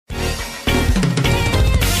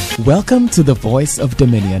Welcome to the Voice of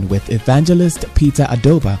Dominion with Evangelist Peter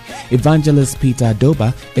Adobah. Evangelist Peter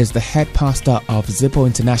Adobah is the head pastor of Zippo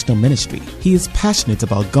International Ministry. He is passionate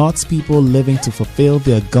about God's people living to fulfill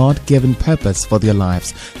their God-given purpose for their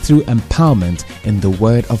lives through empowerment in the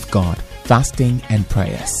Word of God, fasting and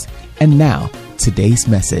prayers. And now, today's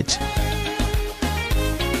message.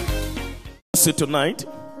 Tonight,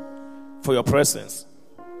 for your presence,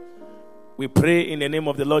 we pray in the name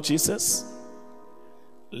of the Lord Jesus.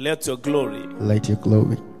 Let your glory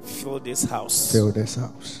fill this house.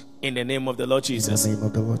 In the name of the Lord Jesus.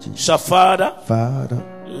 So, Father,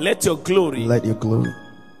 let your glory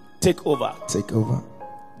take over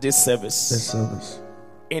this service.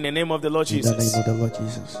 In the name of the Lord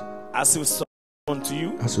Jesus. As we submit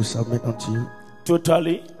unto you,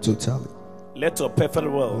 totally, let your perfect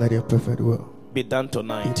will be done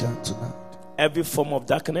tonight. Every form of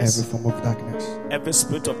darkness, every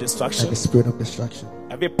spirit of destruction,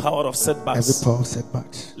 every power of setbacks,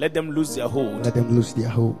 let them lose their hold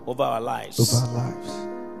over our lives.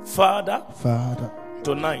 Father,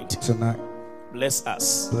 tonight, bless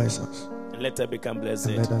us, and let us become blessed.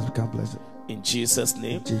 In Jesus'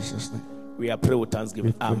 name, we are praying with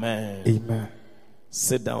thanksgiving. Amen.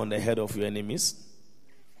 Sit down on the head of your enemies,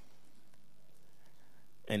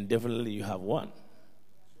 and definitely you have one.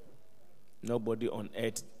 Nobody on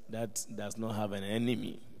earth that does not have an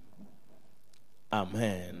enemy.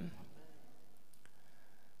 Amen.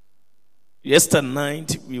 Yesterday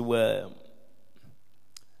night we were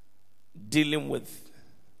dealing with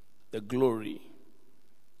the glory.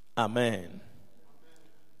 Amen.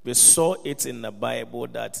 We saw it in the Bible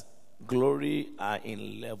that glory are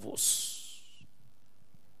in levels.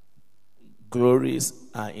 Glories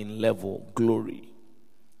are in level. Glory.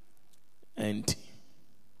 And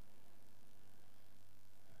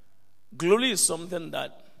glory is something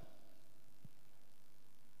that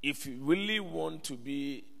if you really want to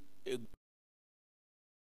be a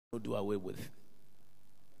good, do away with.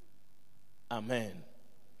 Amen.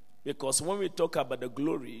 Because when we talk about the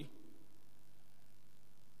glory,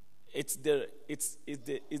 it's the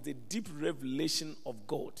deep revelation of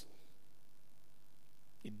God.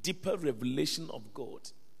 A deeper revelation of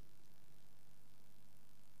God.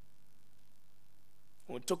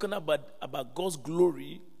 When we're talking about God's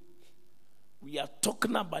glory, we are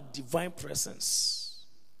talking about divine presence.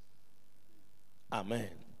 Amen.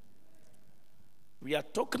 We are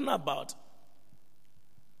talking about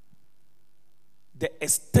the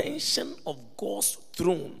extension of God's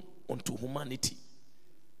throne onto humanity.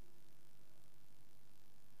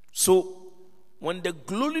 So, when the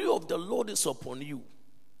glory of the Lord is upon you,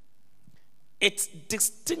 it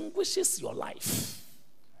distinguishes your life.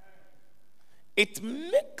 It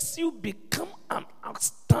makes you become an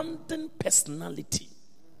outstanding personality.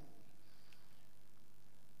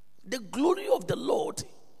 The glory of the Lord,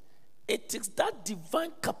 it is that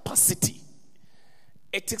divine capacity.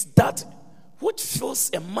 It is that which fills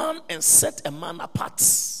a man and set a man apart.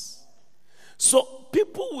 So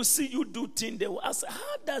people will see you do things, they will ask,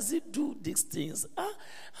 how does he do these things?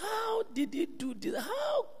 How did he do this?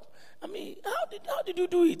 How did you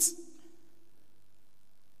do it?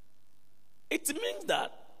 It means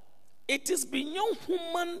that it is beyond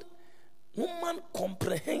human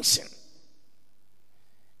comprehension.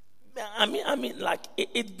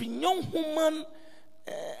 It's beyond human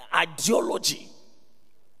ideology.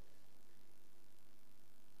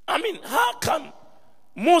 How can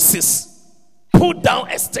Moses put down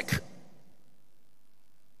a stick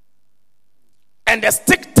and the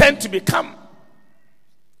stick turned to become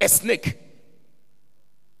a snake?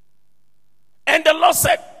 And the Lord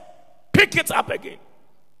said, pick it up again.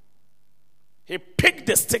 He picked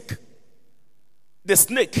the stick, the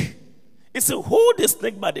snake. He said, hold the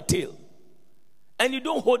snake by the tail. And you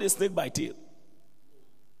don't hold the snake by tail.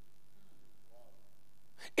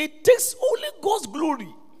 It takes only God's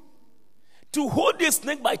glory to hold the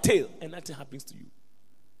snake by tail, and nothing happens to you.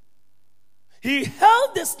 He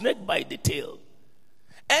held the snake by the tail,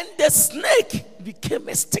 and the snake became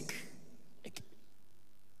a stick.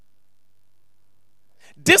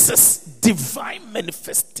 This is divine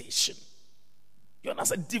manifestation. You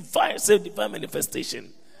understand? Divine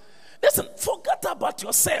manifestation. Listen, forget about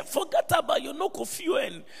yourself. Forget about your no curfew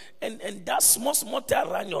and that small thing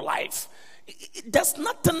around your life. There's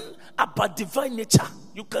nothing about divine nature.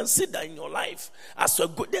 You can see that in your life as you're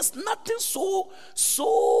good. There's nothing so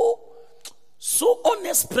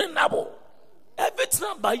unexplainable. Everything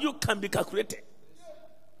about you can be calculated.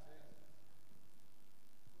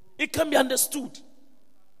 It can be understood.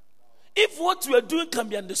 If what you are doing can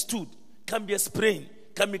be understood, can be explained,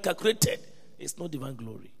 can be calculated, it's not divine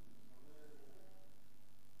glory.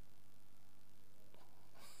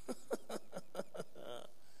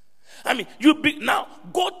 now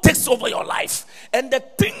God takes over your life, and the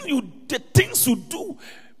things you do,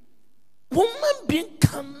 human being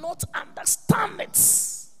cannot understand it.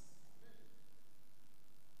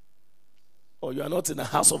 Oh, you are not in the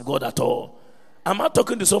house of God at all. I'm not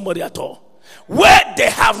talking to somebody at all. Where they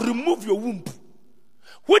have removed your womb,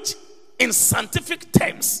 which in scientific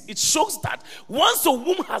terms, it shows that once the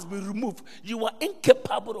womb has been removed, you are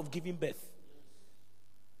incapable of giving birth.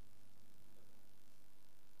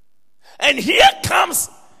 And here comes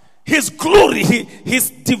his glory,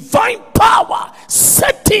 his divine power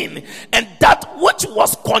setting, and that which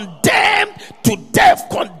was condemned to death,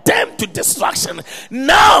 condemned to destruction,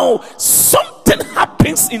 now something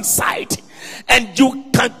happens inside, and you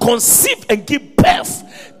can conceive and give birth.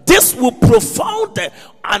 This will profound the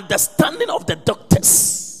understanding of the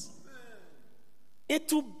doctors.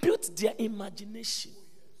 It will build their imagination.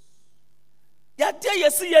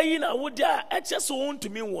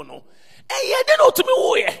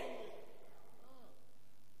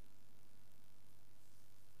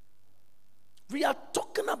 We are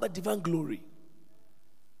talking about divine glory.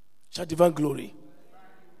 Shout divine glory.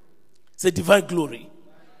 Say divine glory.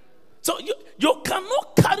 So you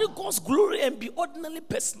cannot carry God's glory and be ordinary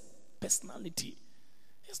personality.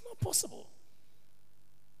 It's not possible.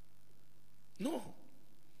 No.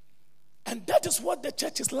 And that is what the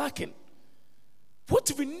church is lacking. What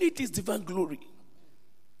we need is divine glory.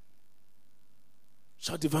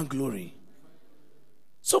 Shout divine glory.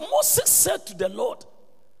 So Moses said to the Lord,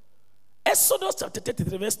 Exodus chapter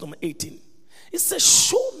 33, verse number 18. He said,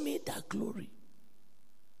 show me that glory.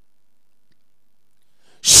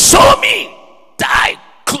 Show me thy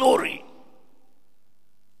glory.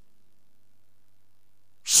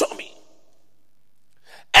 Show me.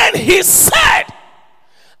 And he said,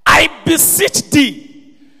 I beseech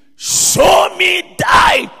thee, show me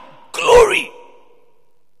thy glory.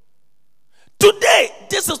 Today,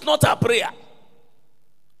 this is not our prayer.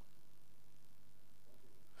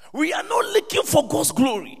 We are not looking for God's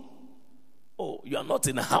glory. Oh, you are not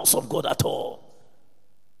in the house of God at all.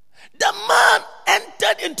 The man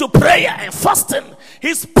entered into prayer and fasting.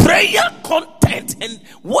 His prayer content and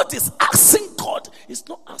what is asking God is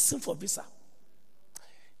not asking for visa.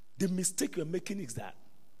 The mistake you are making is that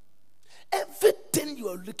everything you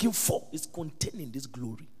are looking for is contained in this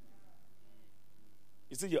glory.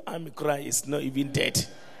 You see, your army cry is not even dead.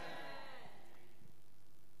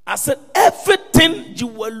 I said, everything you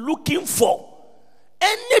were looking for,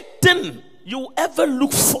 anything you ever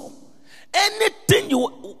look for, anything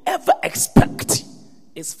you ever expect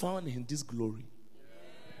is found in this glory.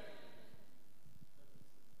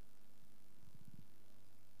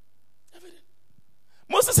 Everything.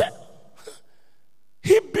 Moses said,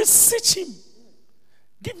 he beseeched him.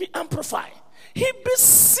 Give me amplify. He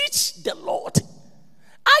beseeched the Lord.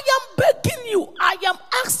 I am begging you. I am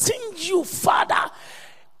asking you, Father,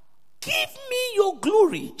 give me your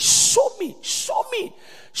glory. Show me. Show me.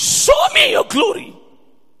 Show me your glory.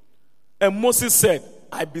 And Moses said,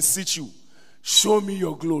 I beseech you, show me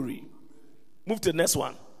your glory. Move to the next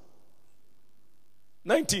one.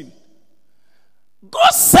 19.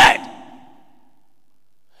 God said,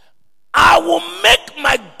 I will make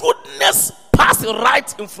my goodness pass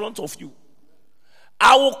right in front of you.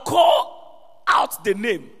 I will call out the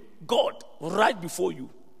name God right before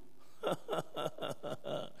you.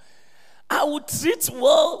 I will treat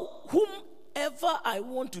well whomever I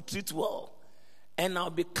want to treat well. And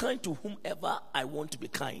I'll be kind to whomever I want to be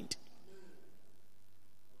kind.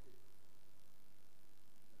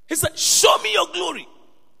 He said, show me your glory.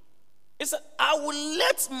 He said, I will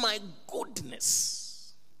let my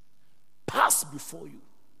goodness pass before you.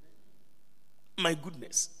 My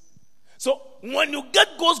goodness. So when you get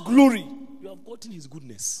God's glory, you have gotten his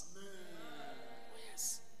goodness.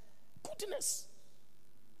 Yes. Goodness.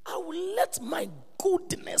 I will let my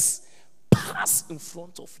goodness pass in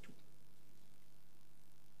front of you.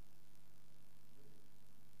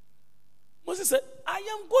 Moses said, I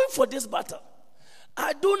am going for this battle.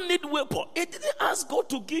 I don't need weapon. He didn't ask God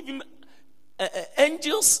to give him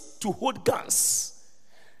angels to hold guns.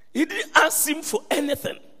 He didn't ask him for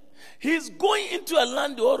anything. He's going into a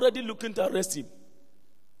land they're already looking to arrest him.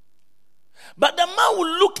 But the man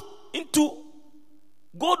will look into,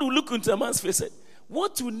 God will look into a man's face and say,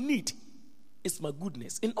 what you need is my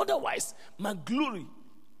goodness. In other words, my glory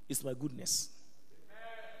is my goodness.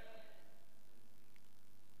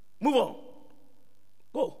 Move on.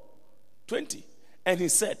 Go. 20. And he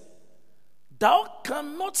said, thou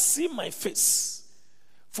cannot see my face,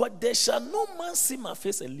 for there shall no man see my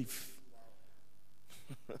face and live.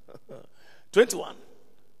 21.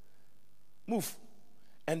 Move.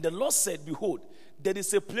 And the Lord said, behold, there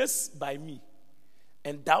is a place by me,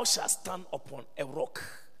 and thou shalt stand upon a rock.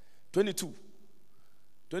 22.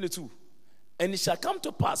 And it shall come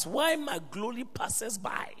to pass, while my glory passes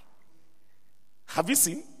by. Have you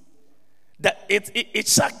seen? That it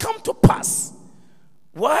shall come to pass,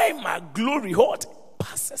 while my glory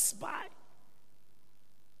passes by,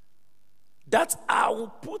 that I will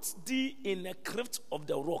put thee in a cleft of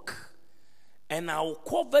the rock, and I will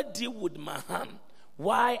cover thee with my hand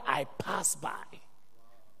while I pass by.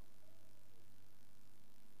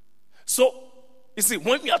 So, you see,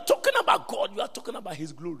 when we are talking about God, we are talking about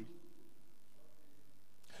his glory.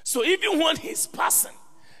 So even when he's passing,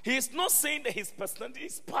 he is not saying that his personality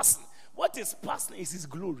is passing. What is passing is his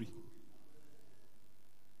glory.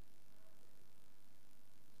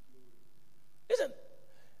 Listen,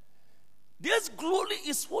 this glory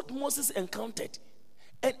is what Moses encountered,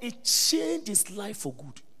 and it changed his life for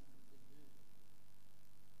good.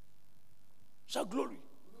 Shall glory.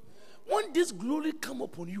 When this glory come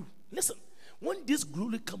upon you, listen, when this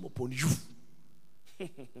glory come upon you,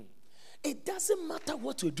 it doesn't matter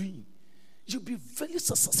what you're doing, you'll be very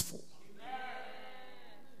successful.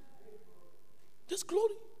 This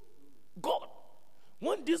glory, God,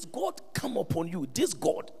 when this God come upon you, this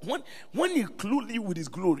God, when he clothes you with his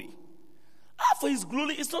glory, for his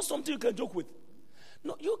glory, it's not something you can joke with.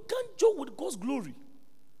 No, you can't joke with God's glory.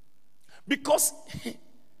 Because,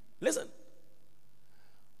 listen,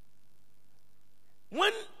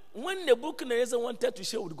 when Nebuchadnezzar wanted to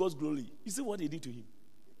share with God's glory, you see what he did to him?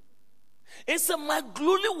 He said, my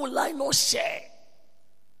glory will I not share.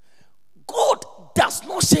 God does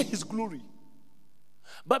not share his glory.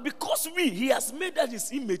 But because he has made that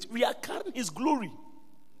his image, we are carrying his glory.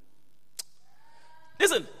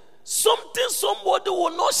 Listen, something somebody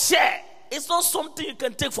will not share, it's not something you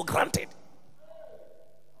can take for granted.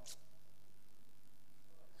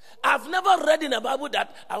 I've never read in the Bible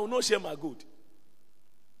that I will not share my good.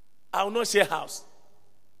 I will not share house.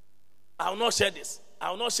 I will not share this.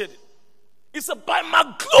 I will not share it. It's by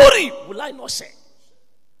my glory will I not share.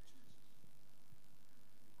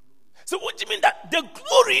 So what do you mean that the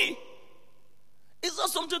glory is not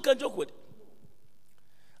something you can joke with?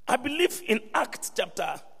 I believe in Acts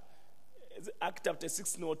chapter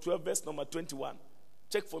 16 or 12, verse number 21.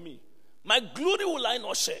 Check for me. My glory will I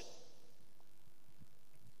not share.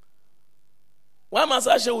 Why must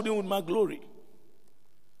I share with you with my glory?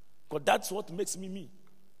 Because that's what makes me me.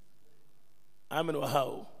 I mean,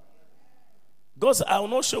 how? God said, I will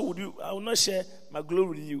not share with you. I will not share my glory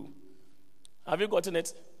with you. Have you gotten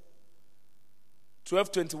it?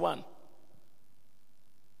 12:21.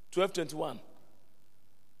 12:21.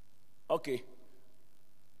 Okay.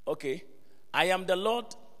 I am the Lord,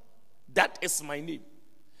 that is my name.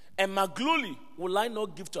 And my glory will I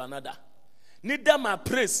not give to another, neither my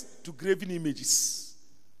praise to graven images.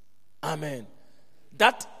 Amen.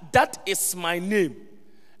 That is my name.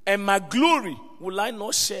 And my glory will I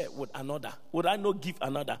not share with another. Will I not give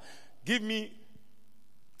another? Give me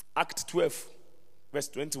Act 12, verse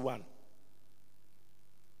 21.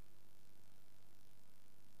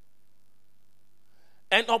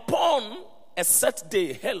 And upon a set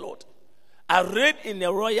day, Herod, arrayed in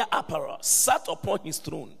a royal apparel, sat upon his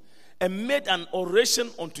throne and made an oration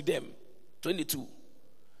unto them. 22.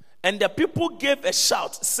 And the people gave a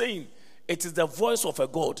shout, saying, it is the voice of a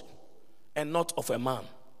God and not of a man.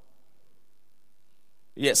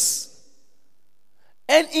 Yes.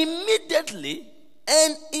 And immediately,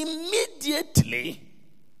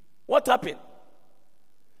 what happened?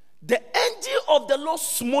 The angel of the Lord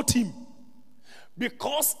smote him,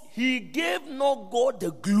 because he gave not God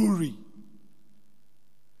the glory.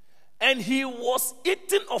 And he was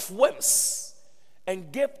eaten of worms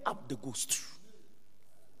and gave up the ghost.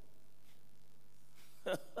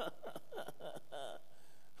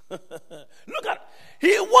 Look at it.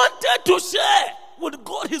 He wanted to share with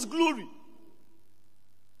God his glory.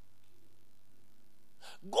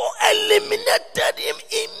 God eliminated him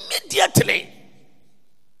immediately.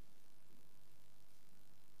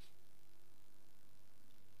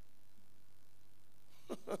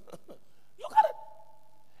 Look at it.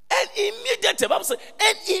 And immediately, Bible says,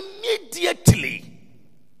 and immediately.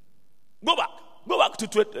 Go back to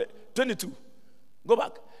 22. Go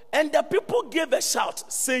back. And the people gave a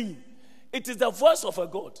shout, saying, it is the voice of a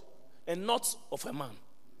God and not of a man.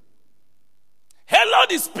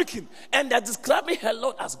 Herod is speaking, and they're describing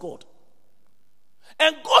Herod as God.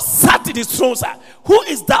 And God sat in his throne. Who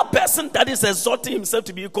is that person that is exalting himself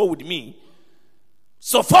to be equal with me?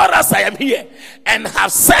 So far as I am here, and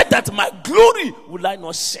have said that my glory will I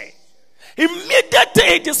not share. Immediately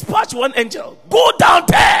he dispatched one angel. Go down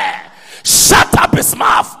there, shut up his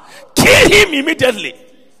mouth, kill kill him immediately,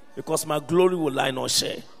 because my glory will I not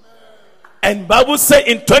share. And Bible say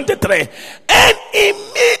in 23, and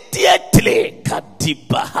immediately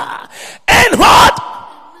Adobah, and what?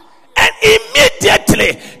 And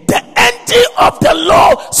immediately the angel of the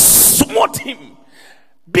Lord smote him,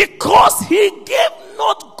 because he gave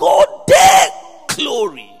not God their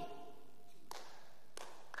glory.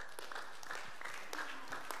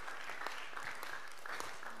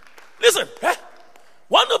 Listen,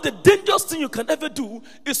 one of the dangerous things you can ever do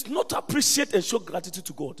is not appreciate and show gratitude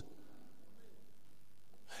to God.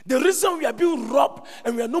 The reason we are being robbed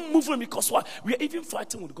and we are not moving because what? We are even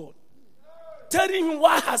fighting with God. Telling him,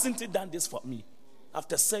 why hasn't he done this for me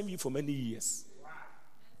after serving you for many years?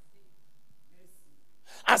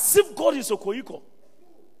 As if God is a koiko.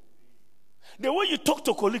 The way you talk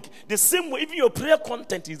to a colleague, the same way, even your prayer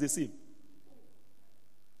content is the same.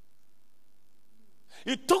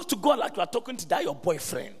 You talk to God like you are talking to that your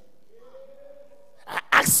boyfriend. I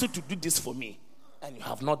asked you to do this for me, and you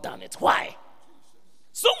have not done it. Why?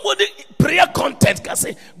 Somebody prayer content can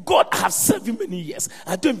say, God, I have served you many years.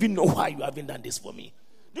 I don't even know why you haven't done this for me.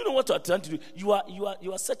 Do you know what you are trying to do? You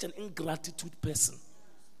are such an ingratitude person.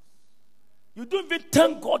 You don't even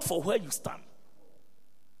thank God for where you stand.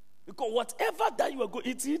 Because whatever that you are going,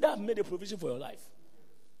 it's either made a provision for your life.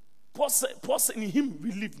 Paul said, in him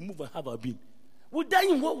we live, move, and have our being. Without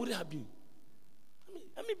him, what would it have been?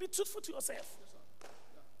 I mean, be truthful to yourself.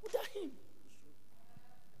 Without him.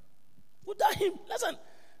 Without him. Listen.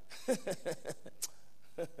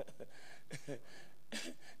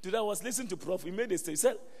 Today I was listening to Prof. He made a statement. He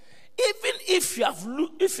said, even if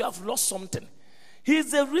you have lost something,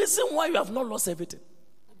 he's the reason why you have not lost everything.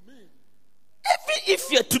 Even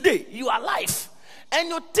if you are alive, and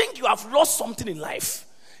you think you have lost something in life,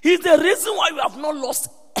 he's the reason why you have not lost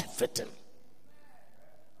everything.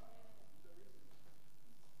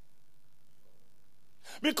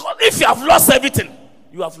 Because if you have lost everything,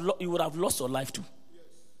 you would have lost your life too.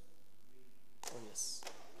 Oh yes.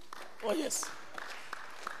 Oh yes.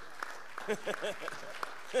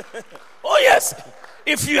 Oh yes.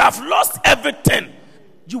 If you have lost everything,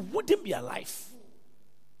 you wouldn't be alive.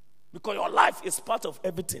 Because your life is part of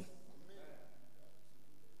everything.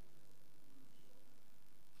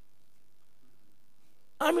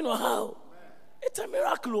 I mean, how? It's a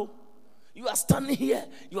miracle. You are standing here,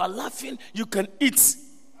 you are laughing, you can eat.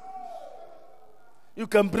 You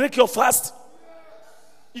can break your fast.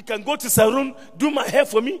 You can go to salon, do my hair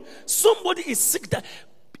for me. Somebody is sick that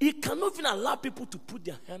he cannot even allow people to put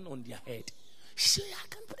their hand on their head. Say, I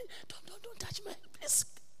can put it. Don't touch my head, please.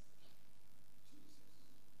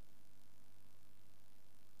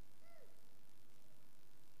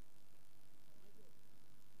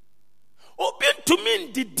 Open to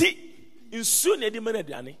me didi in soon edi mane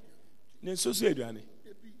aduane. Ne so aduane.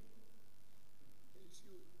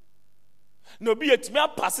 No be it me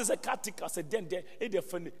passes a catic as a den e de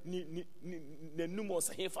fa ni numo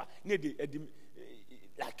sa hefa ne de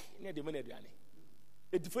like ne de mane aduane.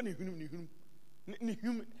 E de fa ni hunum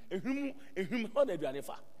ehum ho na aduane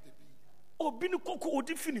fa. Obi ni koko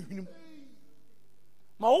odi fi ni hunum.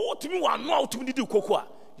 Ma wo tumi wa no tumi di koko a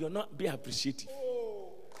you're not be appreciative.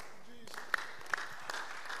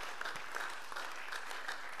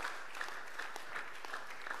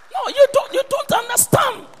 No, you don't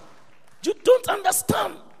understand. You don't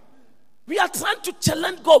understand. We are trying to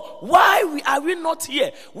challenge God. Why are we not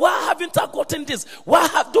here? Why haven't I gotten this?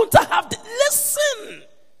 Don't I have this? Listen.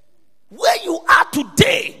 Where you are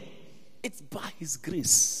today, it's by His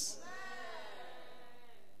grace.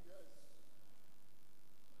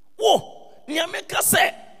 Whoa. Nyameka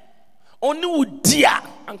say, only would dear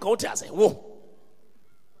Anka what I say. Whoa.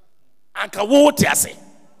 Anka what I say.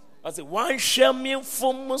 I say, one shall me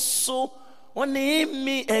from so one name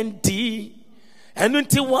me and D and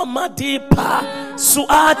until one madipa so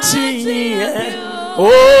achi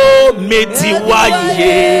oh meti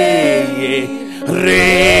waye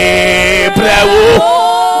re bravo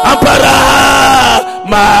ampara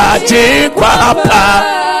mache kwapa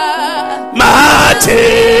mache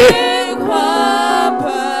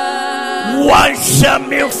one shall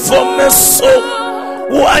me from so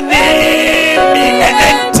one name me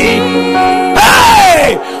and D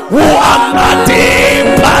hey who am not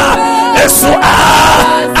so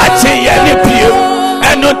achi yani pio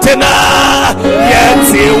enotena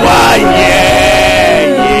yeti waye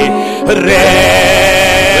re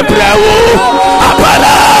bravo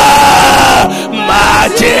apala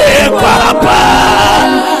mache papa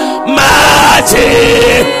mache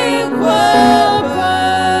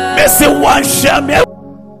mesi washame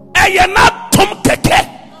eyana tom keke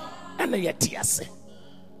ena yetiase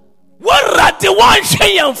What the one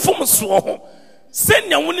shay and from so? Send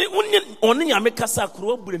your only Amekasa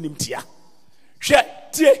Kro Bulimtia. Share,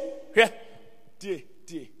 dear.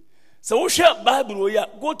 So, share Bible,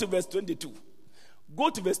 go to verse 22. Go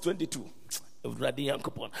to verse 22.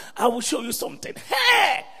 I will show you something.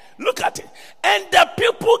 Hey, look at it. And the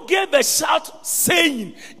people gave a shout,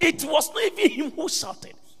 saying, it was not even him who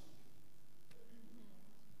shouted.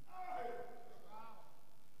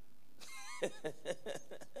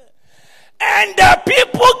 And the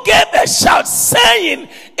people gave a shout, saying,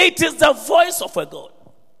 it is the voice of a God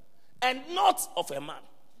and not of a man.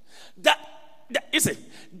 The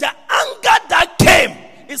anger that came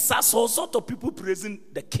is as a result of people praising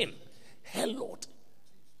the king, her Lord,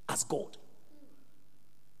 as God.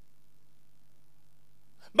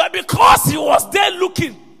 But because he was there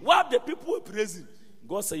looking while the people were praising,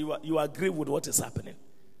 God said, you agree with what is happening.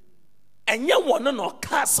 And you want to know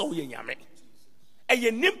castle ye yame. And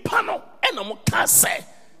you nimpano and no case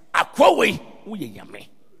akwawe uye yame.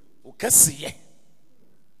 Ukasiye.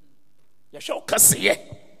 Yasho kasiye.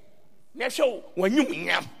 Nesho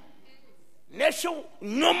wanyum. Nesho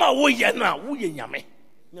noma uye na uye yame.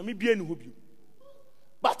 Yami bien hubu.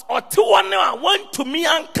 But Otuwana went to me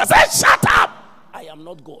and said, shut up. I am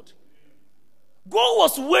not God. God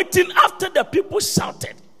was waiting after the people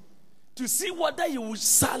shouted to see whether he would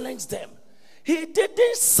silence them. He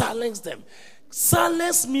didn't silence them.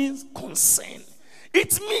 Silence means consent.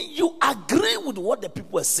 It means you agree with what the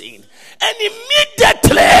people are saying. And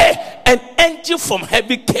immediately an angel from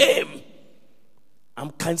heaven came. I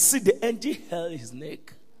can see the angel held his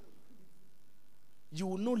neck. You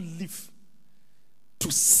will not live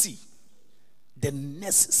to see the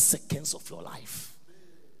next seconds of your life.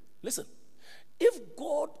 Listen, if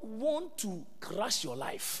God wants to crash your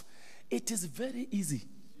life, it is very easy.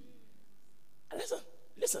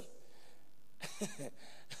 Listen.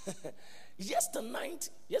 Yesterday night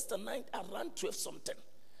around 12 something,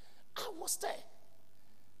 I was there.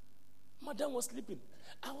 Madam was sleeping.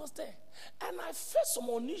 I was there. And I felt some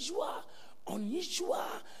unusual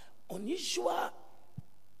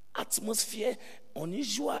atmosphere,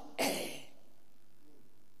 unusual air.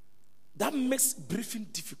 That makes breathing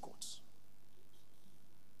difficult.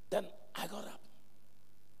 Then I got up,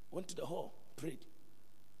 went to the hall, prayed.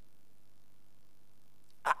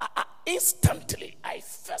 Instantly, I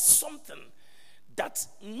felt something that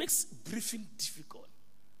makes breathing difficult.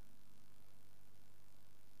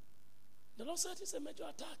 The Lord said it's a major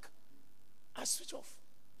attack. I switch off.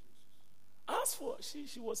 As for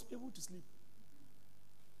she was able to sleep.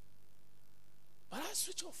 But I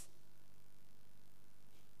switch off.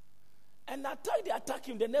 And I tried to attack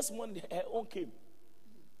him. The next morning, her own came.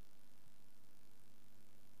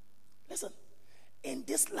 Listen, in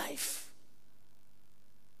this life,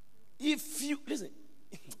 if you listen,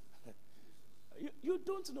 you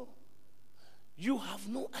don't know. You have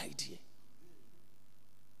no idea.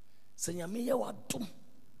 Senyamiya wa dum.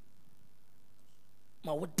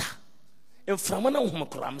 Ma wada. Enframa na uhum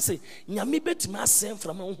kura say nyame betimi asem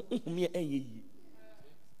frama uhum ye enyeyi.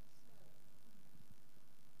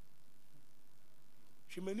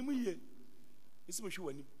 Hwemanimu ye. Isi mo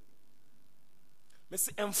hwewani. Me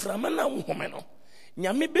say enframa na uhum no.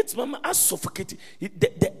 Nyame betimi ma suffocate.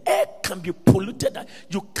 The air can be polluted that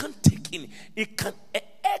you can't take in.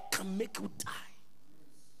 Air can make you die.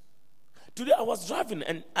 Today I was driving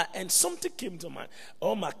and something came to mind.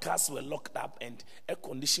 All my cars were locked up and air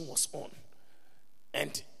condition was on.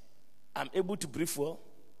 And I'm able to breathe well.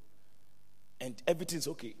 And everything's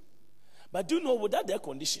okay. But do you know, without the air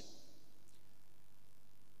condition,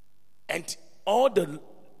 and all the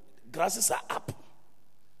grasses are up,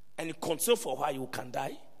 and you control for a while, you can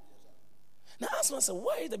die. Now I ask myself,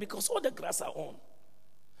 why is that? Because all the grass are on.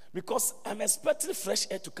 Because I'm expecting fresh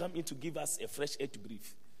air to come in to give us a fresh air to breathe.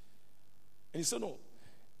 And he said, no.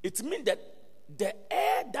 It means that the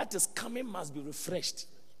air that is coming must be refreshed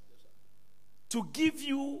to give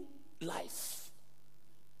you life.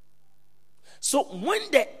 So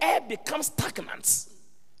when the air becomes stagnant,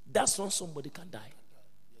 that's when somebody can die.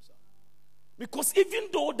 Because even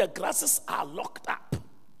though the grasses are locked up,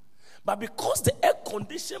 but because the air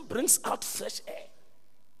condition brings out fresh air,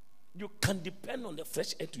 you can depend on the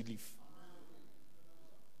fresh air to live.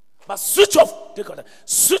 But switch off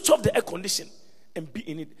the air condition and be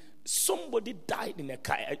in it. Somebody died in a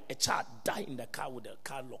car, a child died in the car with the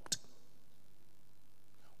car locked.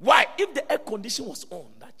 Why? If the air condition was on,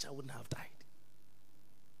 that child wouldn't have died.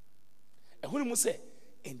 And when you say,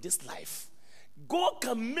 in this life, God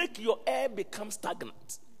can make your air become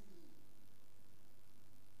stagnant.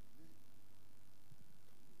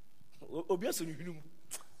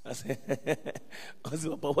 I said,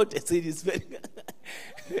 but what they say is very.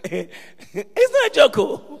 It's not a joke.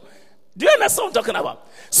 Oh. Do you understand what I'm talking about?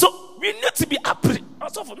 So we need to be appreciative.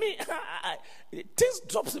 Also for me, things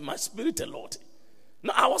drops in my spirit a lot.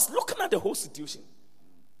 Now I was looking at the whole situation.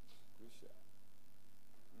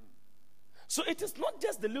 So it is not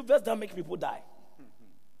just the livers that make people die,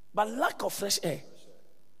 but lack of fresh air.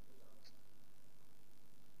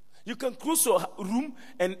 You can close your room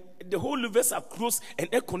and the whole livers are closed and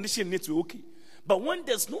air conditioning needs to be okay. But when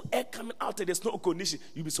there's no air coming out and there's no condition,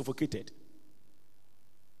 you'll be suffocated.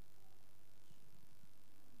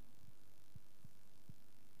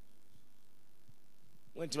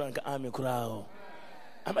 I'm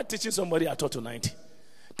not teaching somebody at all tonight.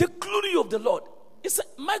 The glory of the Lord. He said,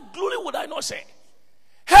 my glory would I not share.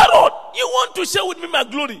 Herod, you want to share with me my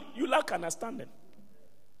glory? You lack understanding.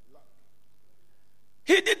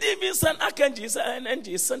 He didn't even send Akenji. He said,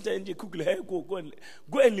 NG sent NG quickly. Hey,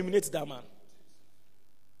 go eliminate that man.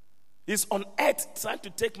 He's on earth trying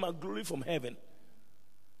to take my glory from heaven.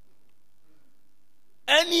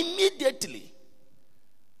 And immediately,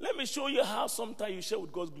 let me show you how sometimes you share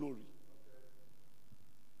with God's glory.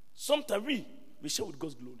 Sometimes we share with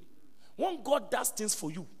God's glory. When God does things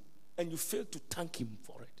for you and you fail to thank Him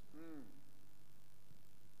for it.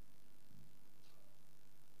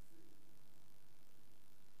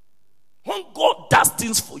 When God does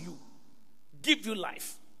things for you, give you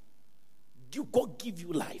life, God give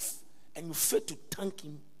you life, and you fail to thank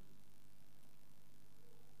Him,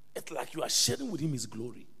 it's like you are sharing with Him His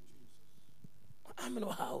glory. I don't know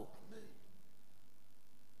how.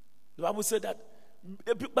 The Bible said that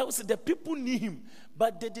the people knew Him,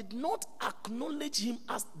 but they did not acknowledge Him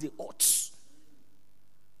as they ought.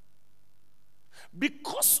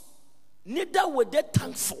 Because neither were they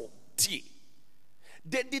thankful.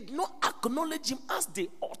 They did not acknowledge Him as they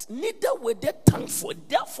ought. Neither were they thankful.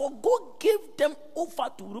 Therefore, God gave them over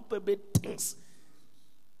to reprobate things.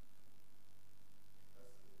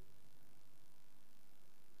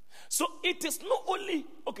 So it is not only,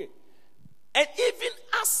 okay, and even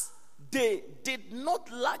as they did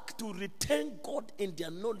not like to retain God in their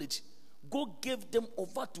knowledge, God gave them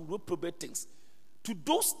over to reprobate things. To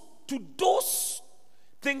those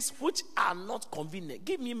things which are not convenient.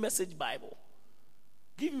 Give me Message Bible.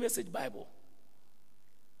 Give me Message Bible.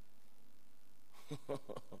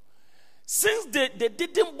 Since they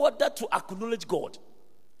didn't bother to acknowledge God,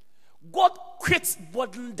 God quit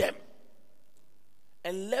bothering them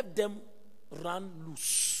and left them run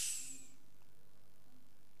loose.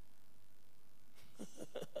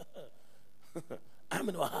 I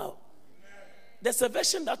don't know how. There's a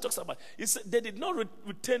version that talks about it. They did not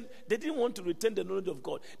retain, they didn't want to retain the knowledge of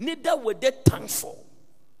God. Neither were they thankful.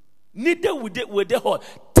 Neither were they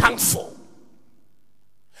thankful.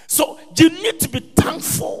 So you need to be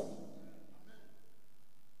thankful.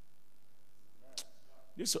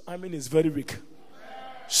 This is very weak.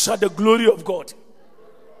 Shout the glory of God.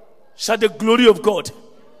 Shout the glory of God.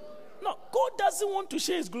 No, God doesn't want to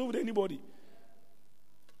share His glory with anybody.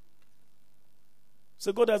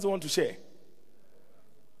 So God doesn't want to share.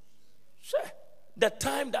 Share. The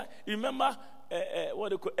time that, you remember what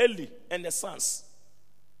they call Eli and the sons.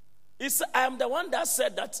 He said, I am the one that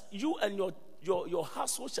said that you and your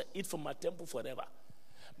household shall eat from my temple forever.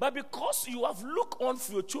 But because you have looked on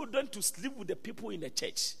for your children to sleep with the people in the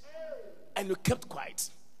church, and you kept quiet,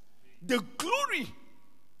 the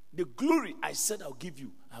glory I said I'll give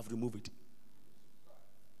you, I have removed it.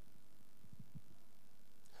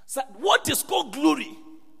 So what is called glory?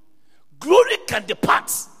 Glory can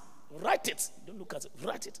depart. Write it. Don't look at it.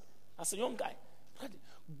 Write it. As a young guy, write it.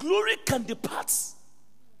 Glory can depart.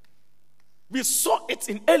 We saw it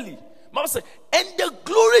in Eli. Mama said, and the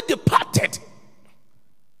glory departed.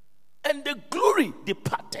 And the glory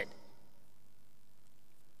departed.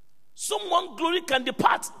 Someone glory can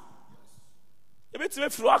depart.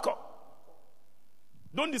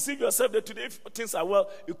 Don't deceive yourself that today if things are well,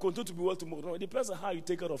 you continue to be well tomorrow. No, it depends on how you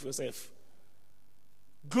take care of yourself.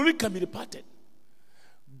 Glory can be departed.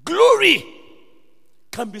 Glory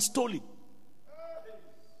can be stolen.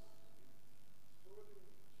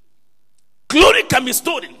 Glory can be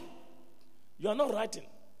stolen. You are not writing.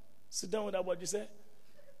 Sit down with that what you say.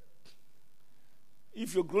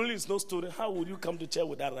 If your glory is not stolen, how would you come to church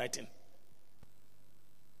without writing?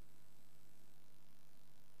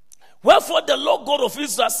 Wherefore the Lord God of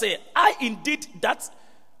Israel said, I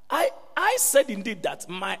said indeed that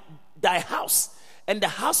thy house and the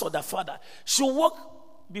house of thy father should walk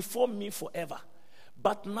before me forever.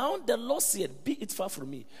 But now the Lord said, be it far from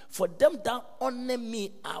me. For them that honor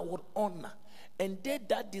me, I will honor. And they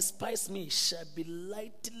that despise me shall be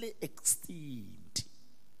lightly esteemed.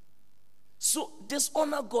 So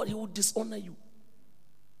dishonor God, he will dishonor you.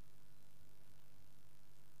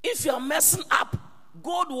 If you are messing up,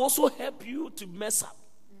 God will also help you to mess up.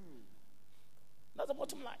 That's the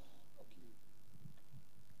bottom line.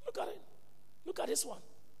 Look at it. Look at this one.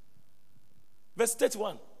 Verse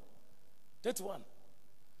 31. 31.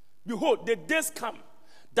 Behold, the days come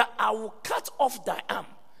that I will cut off thy arm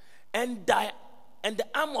and the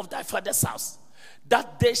arm of thy father's house,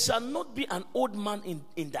 that there shall not be an old man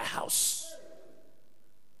in thy house.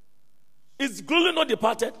 Is glory not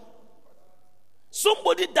departed?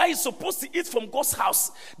 Somebody that is supposed to eat from God's house,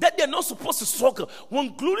 that they're not supposed to struggle.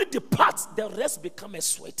 When glory departs, the rest become a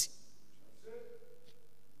sweat.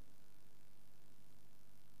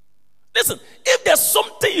 Listen, if there's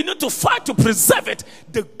something you need to fight to preserve it,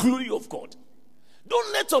 the glory of God.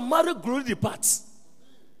 Don't let your marriage glory depart.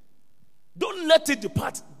 Don't let it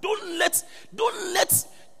depart. Don't let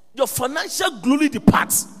your financial glory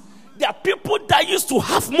depart. There are people that used to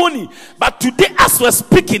have money, but today as we're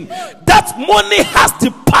speaking, that money has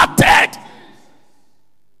departed.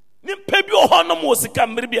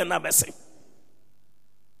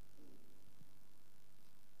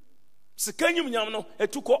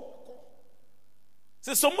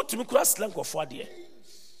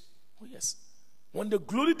 Oh yes. When the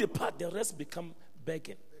glory depart, the rest become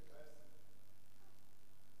begging.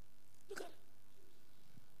 Look at it.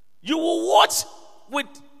 You will watch with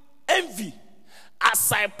envy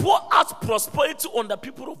as I pour out prosperity on the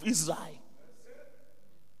people of Israel.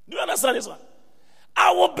 Do you understand this one?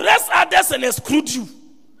 I will bless others and exclude you.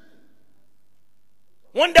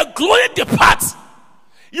 When the glory departs,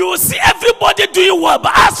 you will see everybody doing well,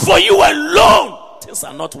 but as for you alone, things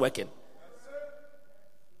are not working.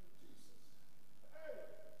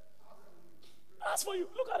 As for you,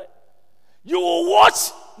 look at it. You will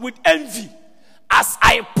watch with envy as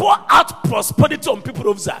I pour out prosperity on people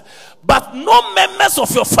of Israel, but no members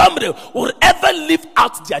of your family will ever live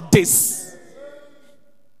out their days.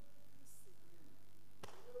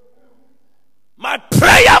 My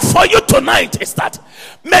prayer for you tonight is that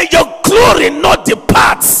may your glory not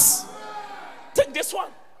depart. Take this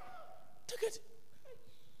one. Take it.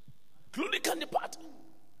 Glory can depart.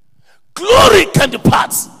 Glory can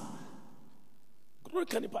depart. Glory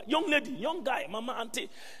can depart. Young lady, young guy, mama, auntie,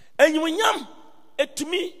 and you yam it to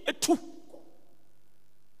me, it too.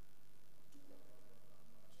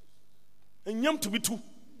 And yam to be too.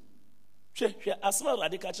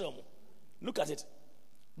 Look at it.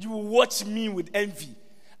 You will watch me with envy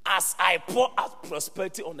as I pour out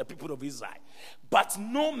prosperity on the people of Israel. But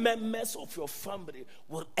no members of your family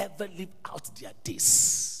will ever live out their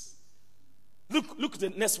days. Look at the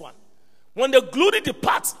next one. When the glory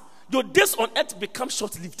departs, your days on earth become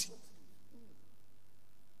short-lived.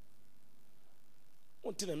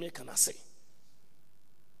 One thing I can say.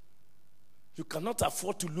 You cannot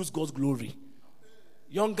afford to lose God's glory.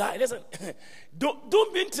 Young guy, listen.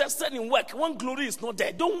 Don't be interested in work when glory is not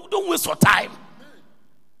there. Don't waste your time.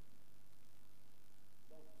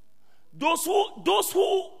 Those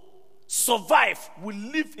who survive will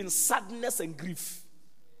live in sadness and grief,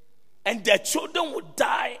 and their children will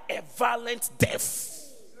die a violent death.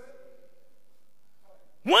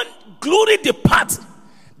 When glory departs,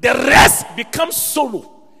 the rest becomes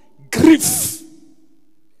sorrow, grief.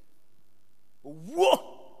 Whoa.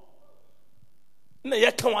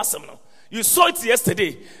 You saw it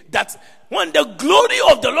yesterday that when the glory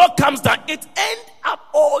of the Lord comes down, it ends up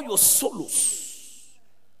all your sorrows.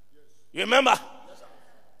 You remember?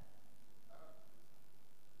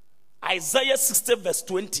 Isaiah 60 verse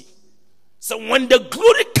 20. So when the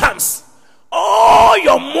glory comes, all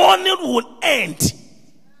your mourning will end.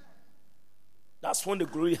 That's when the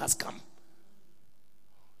glory has come.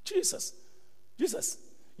 Jesus.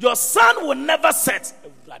 Your sun will never set.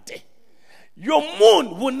 Your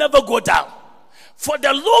moon will never go down. For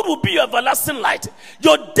the Lord will be your everlasting light.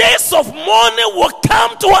 Your days of mourning will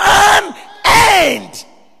come to an end.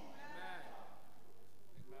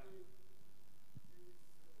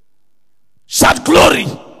 Shout glory.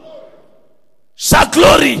 Shout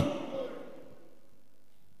glory.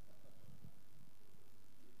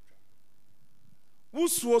 Oh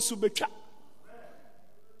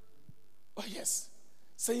yes.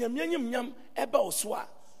 Say yam eba oswa.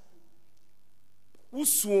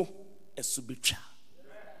 Usuo esubecha.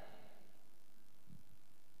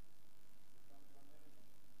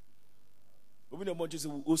 Obi na mo jese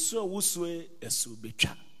usuo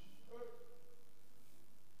esubecha.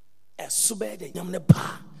 Esube de nyam ne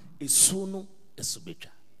ba esu no esubecha.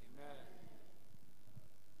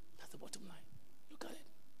 That's the bottom line. Look at it.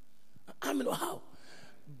 I mean how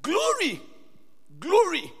glory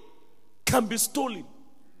can be stolen.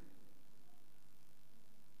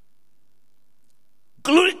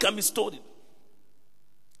 Glory can be stolen.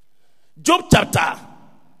 Job chapter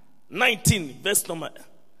 19, verse number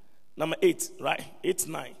 8, right? 8,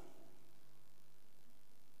 9.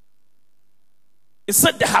 It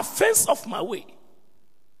said, they have fenced off my way.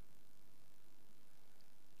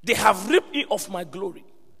 They have ripped me of my glory.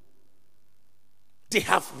 They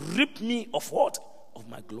have ripped me of what? Of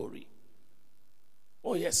my glory.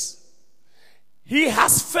 Oh yes. He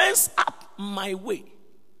has fenced up my way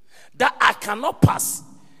that I cannot pass.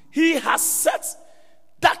 He has set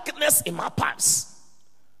darkness in my paths.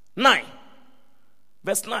 9.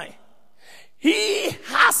 Verse 9. He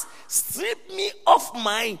has stripped me of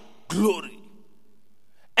my glory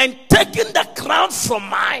and taken the crown from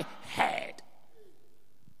my head.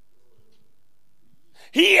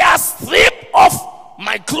 He has stripped off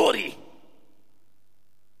my glory.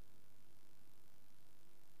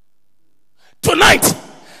 Tonight,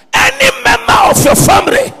 any member of your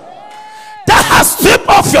family that has stripped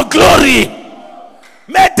off your glory,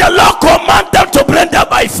 may the Lord command them to burn them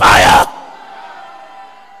by fire.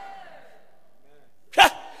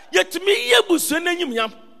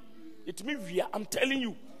 I'm telling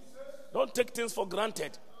you, don't take things for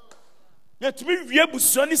granted. Yet me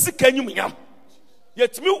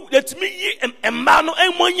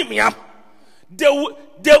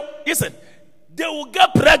listen. They will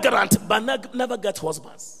get pregnant but never get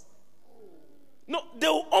husbands. No, they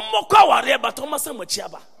will but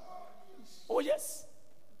oh yes.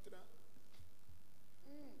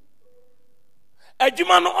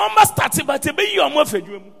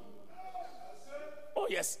 Oh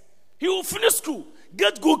yes. He will finish school,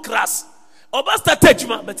 get good class.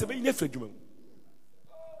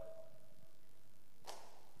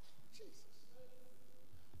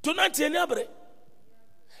 Tonight, you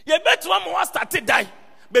bet one more started die.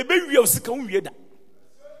 Baby, we are sick. Don't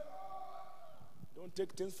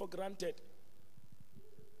take things for granted.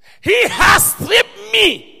 He has stripped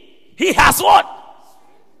me. He has what?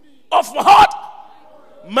 Of my heart,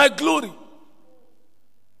 my glory,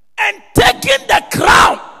 and taken the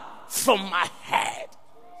crown from my head.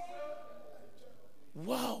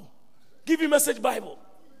 Wow. Give me Message Bible.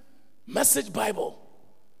 Message Bible.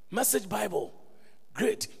 Message Bible.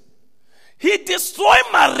 Great. He destroyed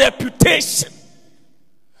my reputation.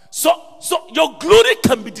 So your glory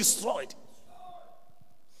can be destroyed.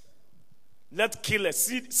 Let's kill us.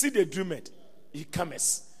 See the dreamer. He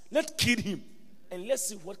comes. Let's kill him. And let's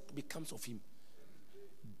see what becomes of him.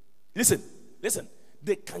 Listen.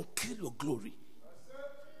 They can kill your glory.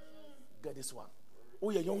 Get this one.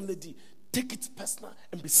 Oh, your young lady, take it personal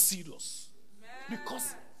and be serious.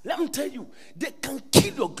 Because let me tell you, they can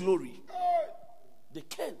kill your glory. They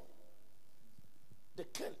can. They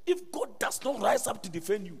can. If God does not rise up to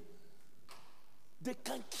defend you, they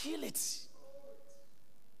can kill it.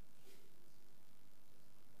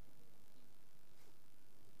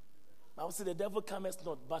 I will say the devil cometh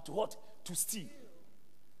not, but what? To steal,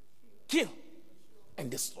 kill,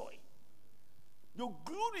 and destroy. Your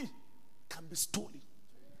glory can be stolen.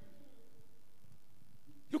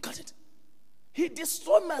 Look at it. He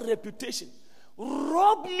destroyed my reputation.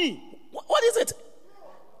 Rob me. What is it?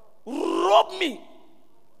 Rob me.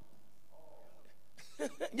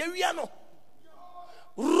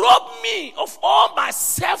 Rob me of all my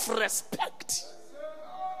self-respect.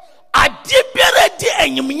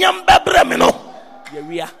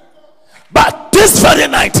 But this very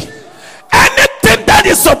night, anything that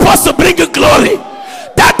is supposed to bring you glory,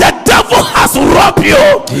 that the devil has robbed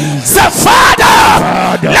you, say,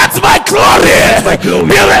 Father, let my glory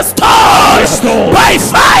be restored by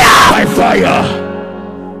fire. By fire.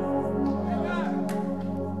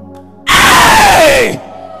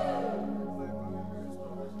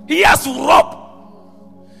 He has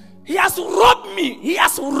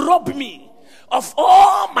robbed me of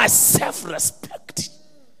all my self-respect.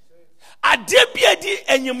 Adebiadi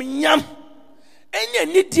enyamnyam enya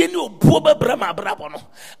nidie ni obuo bebra ma brabo no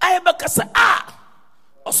ayebeka se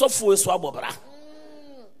osofo eso abobra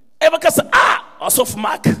ayebeka se osofo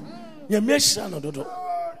mark nyame hira no dodo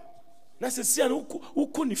na se sia no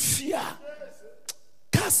uko ni fia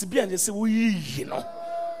kas bia ne se wo yiyi no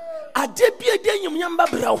adebiadi enyamnyam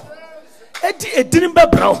babra edi edin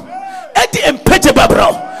babra edi empeje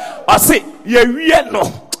babra o se ye wie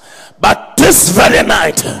no. But this very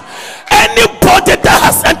night, anybody that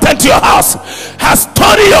has entered your house has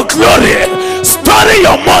stolen your glory, stolen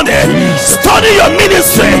your money, stolen your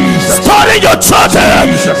ministry, stolen your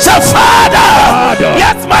children. Say, Father,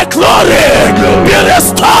 let my glory be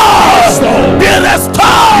restored. Be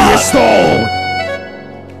restored.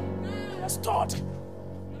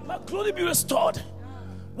 My glory be restored.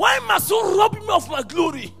 Why must you rob me of my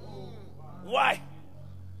glory? Why?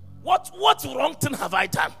 What wrong thing have I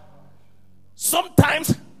done?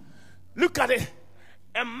 Sometimes, look at it.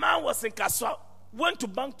 A man was in Kaswa, went to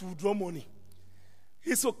bank to withdraw money.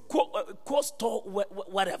 He's a store,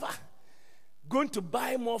 whatever, going to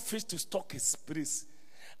buy more fish to stock his place.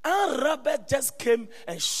 And Robert just came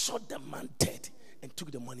and shot the man dead and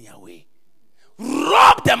took the money away.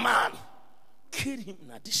 Robbed the man, killed him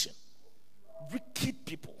in addition. Wicked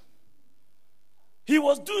people. He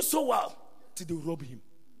was doing so well till they robbed him.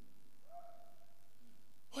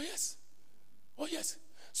 Oh yes. Oh yes.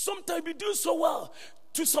 Sometimes you do so well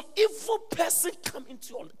to some evil person came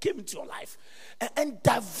into your life and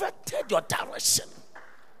diverted your direction.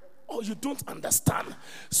 Oh, you don't understand.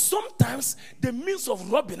 Sometimes the means of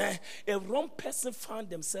robbing, a wrong person found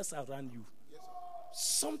themselves around you.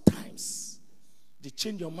 Sometimes they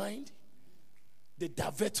change your mind, they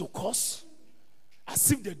divert your course,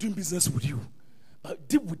 as if they're doing business with you. But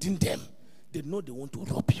deep within them, they know they want to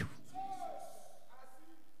rob you.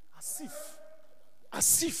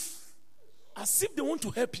 As if they want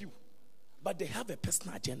to help you, but they have a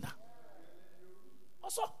personal agenda.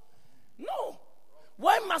 Also, no.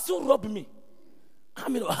 Why must you rob me? I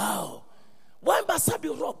mean, how? Why must I be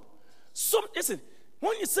robbed? Listen,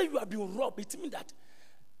 when you say you are being robbed, it means that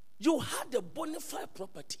you had a bona fide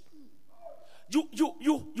property. You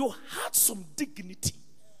had some dignity.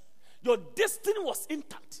 Your destiny was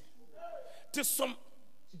intact. Till some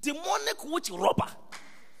demonic witch robber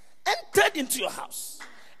entered into your house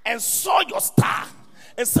and saw your star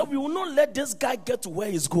and said, we will not let this guy get to where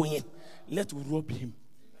he's going. Let's rob him.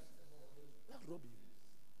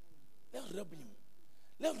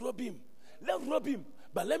 Let's rob him.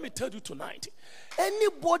 But let me tell you tonight,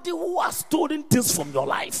 anybody who has stolen things from your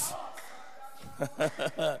life,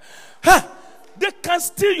 they can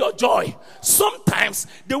steal your joy. Sometimes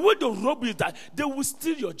the way they rob you is that they will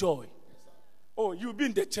steal your joy. Oh, you'll be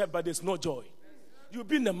in the church, but there's no joy. You'll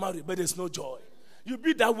be in the marriage, but there's no joy. You'll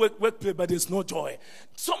be that workplace, but there's no joy.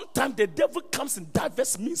 Sometimes the devil comes in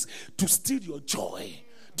diverse means to steal your joy.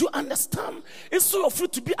 Do you understand? Instead of you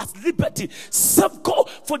to be at liberty, serve God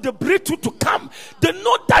for the breakthrough to come. They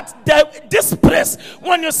know that this place,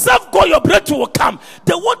 when you serve God, your breakthrough will come.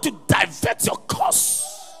 They want to divert your course.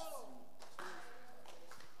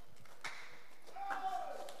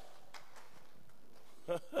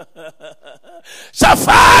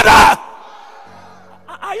 Shafara,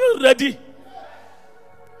 are you ready?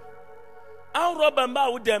 I'll rob and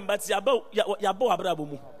bow with them, but Yabo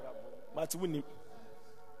Abrabomu. But winning.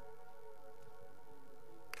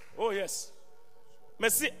 Oh, yes.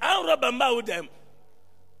 Messi, I'll rob and bow with them,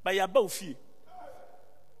 but Yabo fee.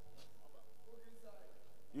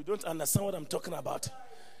 You don't understand what I'm talking about.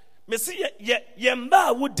 Messi,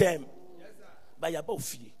 Yamba with them, but Yabo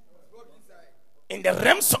fee. In the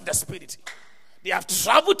realms of the spirit, they have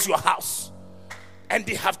traveled to your house and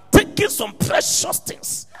they have taken some precious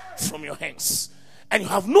things from your hands, and you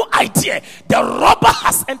have no idea the robber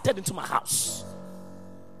has entered into my house.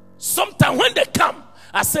 Sometime when they come,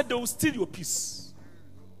 I said they will steal your peace.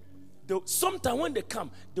 Sometime when they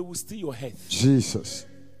come, they will steal your health. Jesus.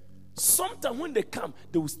 Sometime when they come,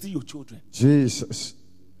 they will steal your children. Jesus.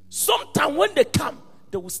 Sometime when they come,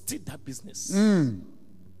 they will steal that business.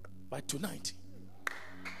 But tonight,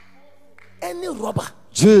 any robber,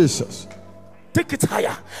 Jesus, take it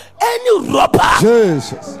higher. Any robber,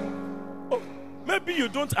 Jesus. Oh, maybe you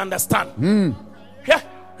don't understand.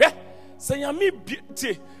 Say yami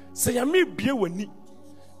bie wani.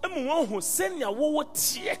 Emu who senya wo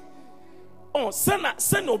tie. Oh,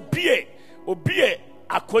 send obie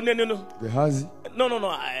akone no. No.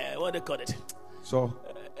 What they call it? So.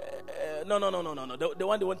 No. The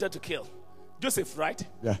one they wanted to kill, Joseph, right?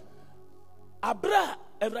 Yeah. Abra,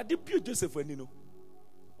 everybody pure Joseph when you know.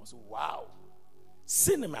 I was wow.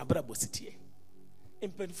 Cinema Abra Bositie.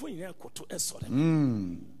 In Penfonia Koto Esore.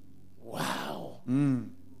 Wow.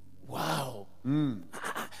 Wow.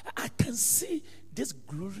 I can see this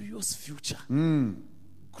glorious future.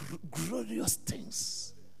 Glorious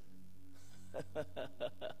things.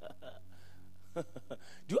 Do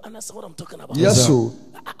you understand what I'm talking about? Yes, sir.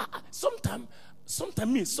 Sometimes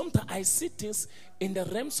I see things in the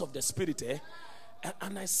realms of the spirit,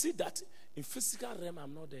 and I see that in physical realm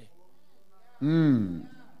I'm not there.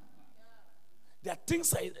 There are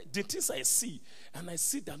things I see, and I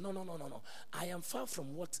see that no. I am far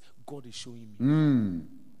from what God is showing me.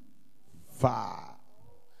 Far.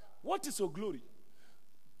 What is your glory?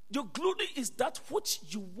 Your glory is that which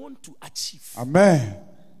you want to achieve. Amen.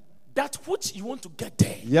 That which you want to get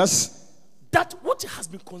there. Yes. That which has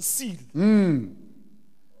been concealed.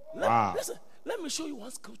 Let me show you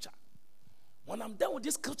one scripture. When I'm done with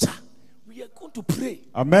this scripture, We are going to pray.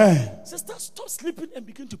 Amen. Sister, stop sleeping and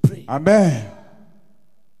begin to pray. Amen.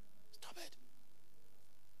 Stop it.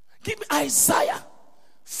 Give me Isaiah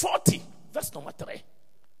 40, verse number 3.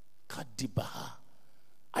 Adobah.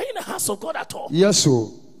 Are you in the house of God at all? Yes, sir.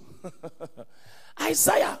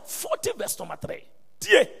 Isaiah 40, verse number 3.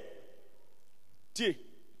 Dear.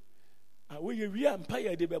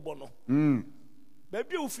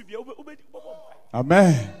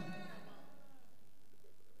 Amen.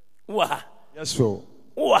 Wah. Yes, sir.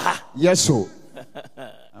 Wah. Yes, sir.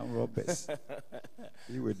 I'm robbers.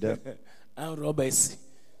 Be with them. I'm robbers.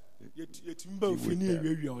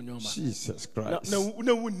 Jesus Christ.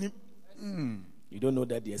 You don't know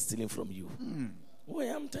that they are stealing from you.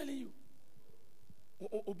 Well, I'm telling you.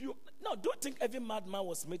 No, don't think every madman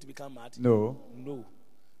was made to become mad. No.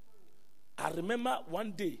 I remember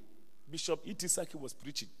one day Bishop Itisaki was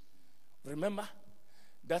preaching. Remember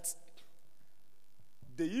that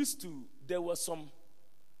there was some,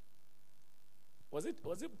 was it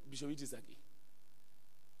Bishop Itisaki?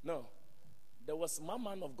 No. There was one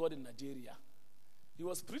man of God in Nigeria. He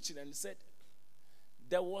was preaching and he said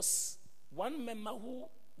there was one member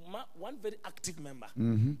one very active member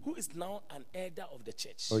who is now an elder of the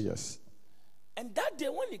church. Oh, yes. And that day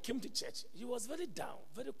when he came to church, he was very down,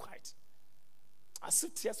 very quiet. As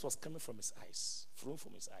if tears was coming from his eyes, flowing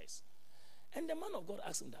from his eyes. And the man of God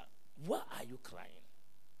asked him that, why are you crying?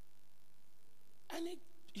 And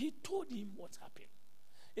he told him what happened.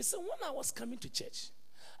 He said, when I was coming to church,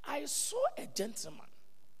 I saw a gentleman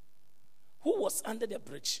who was under the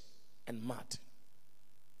bridge and mad.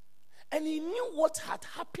 And he knew what had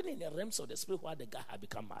happened in the realms of the spirit why the guy had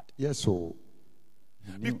become mad. Yes, so.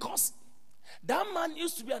 Because that man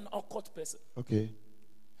used to be an occult person. Okay.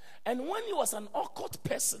 And when he was an occult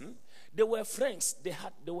person, they were friends. There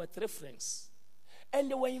were 3 friends.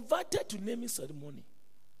 And they were invited to naming ceremony.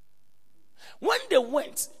 When they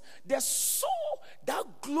went, they saw that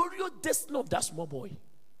glorious destiny of that small boy.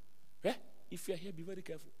 Yeah? If you're here, be very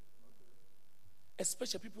careful.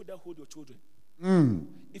 Especially people that hold your children.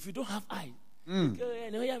 If you don't have eye,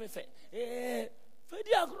 listen,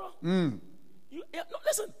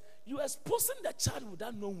 you are exposing the child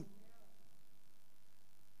without knowing.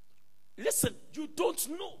 Listen, you don't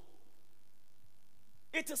know.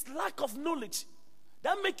 It is lack of knowledge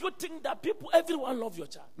that make you think that everyone love your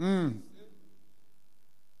child.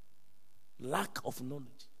 Lack of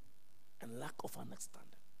knowledge and lack of understanding.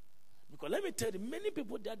 Because let me tell you, many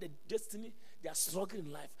people that the destiny, they are struggling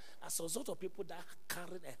in life as a result of people that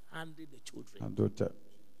carried and handled the children.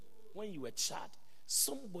 When you were a child,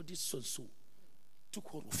 somebody so took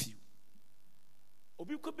hold of you.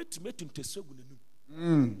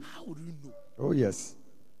 How would you know? Oh, yes.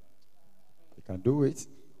 You can do it.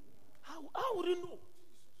 How would you know?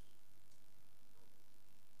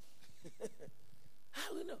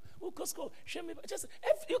 How you know? Because just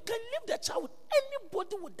if you can leave the child with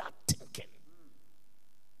anybody without thinking.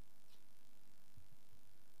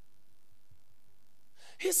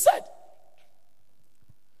 He said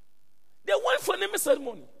they went for naming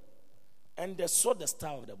ceremony and they saw the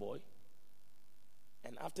star of the boy.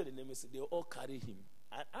 And after the naming ceremony, they all carried him.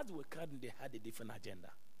 And as they were carrying, they had a different agenda.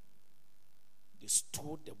 They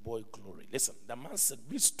stole the boy glory. Listen, the man said,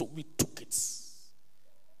 we took it.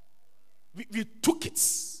 We took it.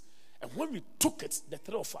 And when we took it, the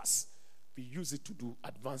 3 of us, we used it to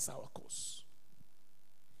advance our course.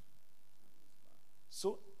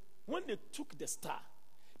 So when they took the star,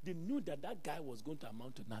 they knew that guy was going to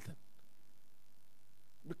amount to nothing.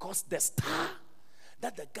 Because the star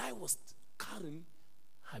that the guy was carrying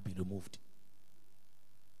had been removed.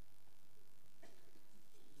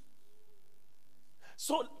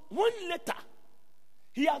 So 1 later,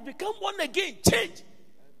 he has become born again, changed.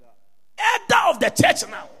 Elder of the church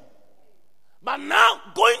now. But now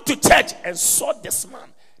going to church and saw this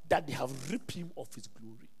man that they have ripped him of his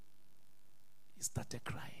glory. He started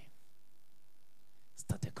crying.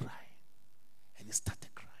 And he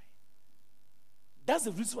started crying. That's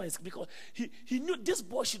the reason why it's because he knew this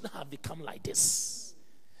boy shouldn't have become like this.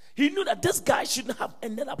 He knew that this guy shouldn't have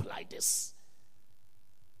ended up like this.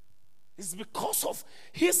 It's because of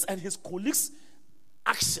his and his colleagues'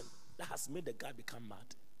 action that has made the guy become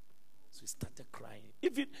mad. So he started crying.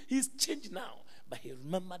 He's changed now, but he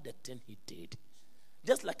remembered the thing he did.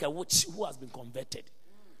 Just like a witch who has been converted.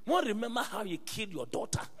 Won't remember how you killed your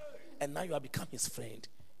daughter and now you have become his friend.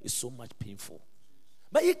 It's so much painful.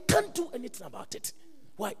 But he can't do anything about it.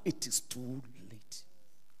 Why? It is too late.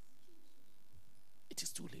 It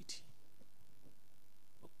is too late.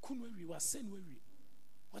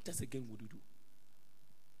 What else again would you do?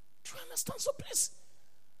 Do you understand? So please,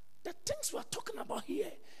 the things we are talking about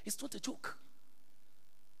here is not a joke.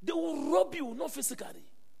 They will rob you, not physically.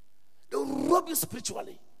 They will rob you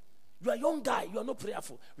spiritually. You are a young guy, you are not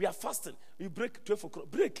prayerful. We are fasting. We break 12 o'clock.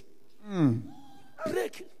 Break.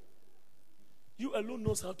 Break. You alone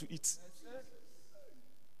knows how to eat.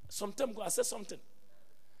 Sometime I said something.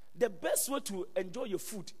 The best way to enjoy your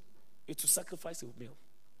food is to sacrifice your meal.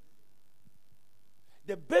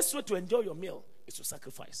 The best way to enjoy your meal is to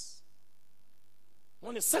sacrifice.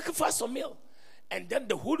 When you sacrifice your meal, and then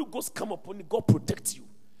the Holy Ghost come upon you, God protects you.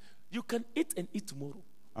 You can eat and eat tomorrow.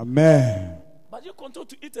 Amen. But you continue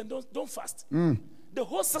to eat and don't fast. The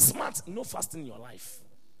whole 6 months, no fasting in your life.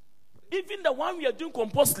 Even the one we are doing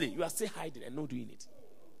compulsively, you are still hiding and not doing it.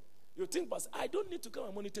 You think, but I don't need to come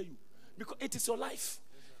and monitor you because it is your life.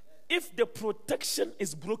 If the protection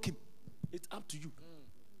is broken, it's up to you.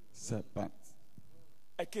 Serpent.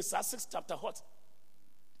 Okay, so 6 chapter what?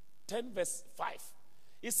 10 verse 5.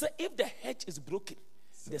 It said, if the hedge is broken,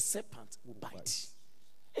 the serpent will bite.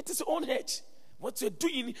 It is your own hedge. What you're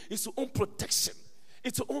doing is your own protection.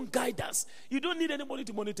 It's your own guidance. You don't need anybody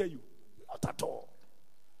to monitor you. Not at all.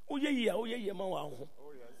 Oh yeah.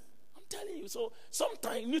 I'm telling you. So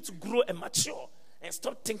sometimes you need to grow and mature and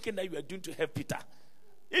stop thinking that you are doing to help Peter.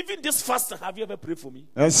 Even this fasting, have you ever prayed for me?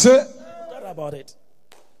 That's it. Forget about it.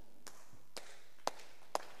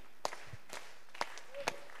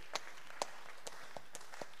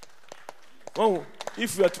 Oh,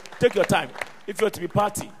 if you are to take your time, if you are to be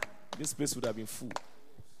party, this place would have been full.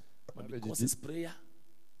 But because it's prayer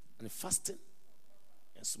and fasting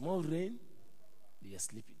and small rain, they are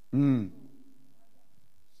sleeping.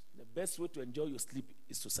 The best way to enjoy your sleep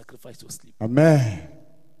is to sacrifice your sleep. Amen.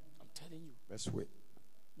 I'm telling you. Best way.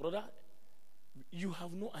 Brother, you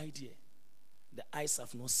have no idea. The eyes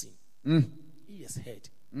have not seen. He has heard.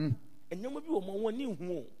 And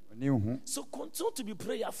so continue to be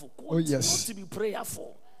prayerful. Continue to be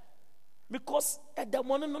prayerful. Because at the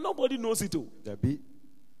moment, nobody knows it all.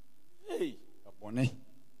 Hey,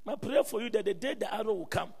 my prayer for you that the day the arrow will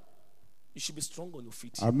come, you should be strong on your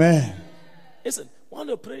feet. Amen. Listen, when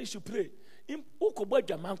you pray, you should pray.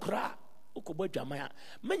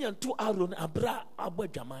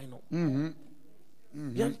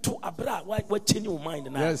 Yanto abra why change your mind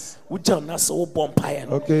now. Yes. We just na so bonfire.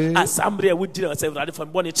 Okay. Assembly we did say ready for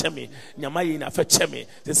born chemi. Nyama yi na fe chemi.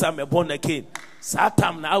 Say say me born again.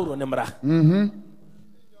 Satam na awro ne mra.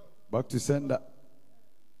 Back to sender.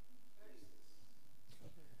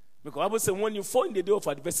 Because I will say when you fall in the day of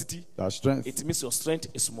adversity, that strength. It means your strength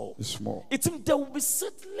is small. It's small. It means there will be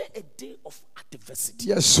certainly a day of adversity.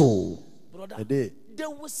 Yes, so. Brother, a day. There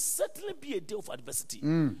will certainly be a day of adversity.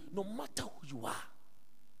 No matter who you are.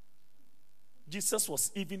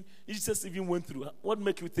 Jesus even went through. What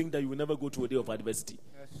makes you think that you will never go to a day of adversity?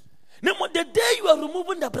 Yes. Now, the day you are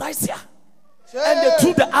removing the brazier and they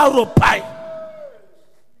threw the arrow by.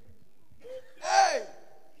 Hey!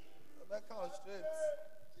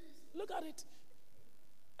 Look at it.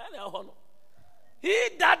 He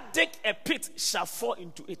that dig a pit shall fall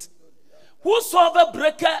into it. Whosoever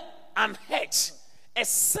breaketh an hedge, a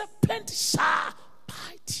serpent shall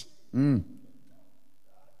bite.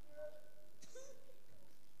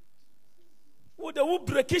 Who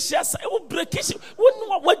break it? Who break it?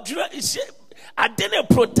 What do you? I didn't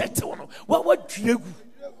protect one. What do you?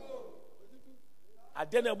 I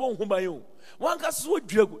didn't want whom I own. One guy's so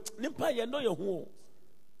drug. Nimpa, you know your home.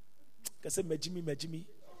 Cause Majimi.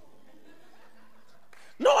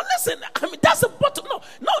 No, listen. I mean, that's a bottom. No.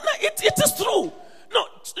 It is true. No,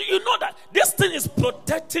 you know that this thing is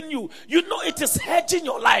protecting you. You know it is hedging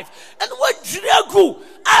your life. And what Dragu,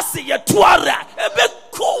 I see your tuara,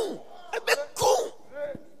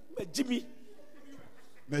 Majimi.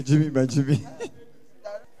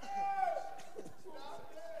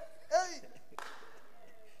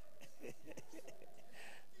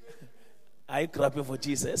 Are you clapping for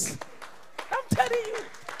Jesus? I'm telling you.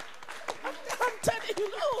 I'm telling you,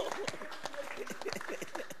 no.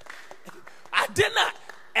 I did not.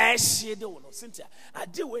 Cynthia, I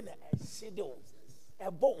did when I said,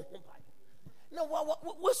 a bone. Now,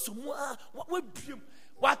 what's more? What dream?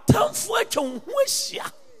 What time for a wish?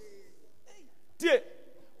 Dear,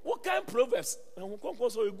 what kind of proverbs? And what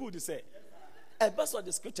was so good to say? A verse of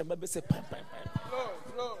the scripture, maybe say,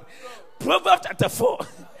 Proverbs chapter 4,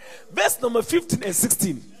 verse number 15 and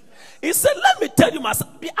 16. He said, let me tell you,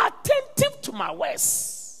 myself, be attentive to my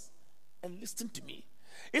words and listen to me.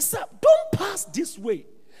 He said, don't pass this way,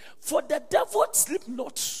 for the devil sleep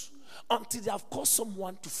not until they have caused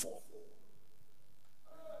someone to fall.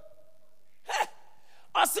 Hey,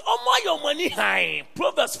 I say, oh my, your money high.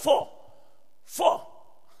 Proverbs 4.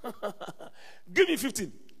 Give me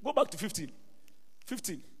 15. Go back to 15.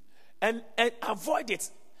 15. And avoid it.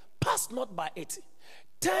 Pass not by it.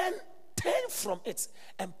 Turn from it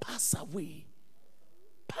and pass away.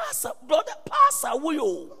 Brother, pass away.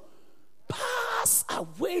 Oh. Pass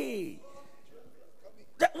away.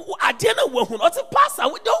 I didn't want to pass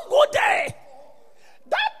away. Don't go there.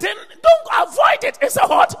 That thing, don't avoid it. It's a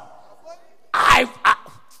hot. I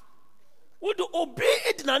would obey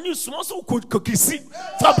it in a new small so could see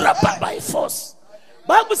by force.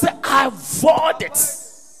 Bible says, avoid it.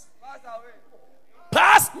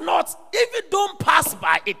 Pass not, even don't pass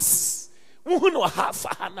by it.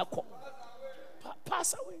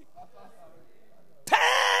 Pass away.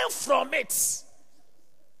 Turn from it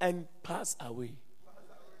and pass away.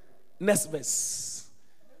 Next verse.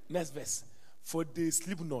 For they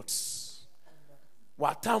sleep not.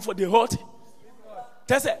 What time for the hot?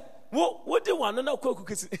 Tell say, what do you want to know?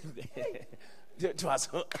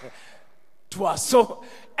 To us so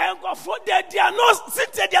and God for that they are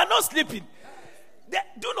not sleeping.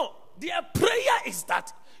 Do you know their prayer is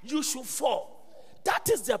that you should fall. That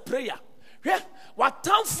is their prayer. Yeah, what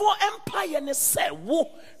time for empire and say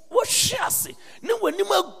what shall say? No one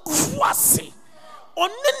more guasi on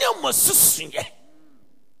any more susun.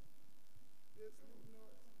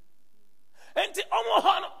 And the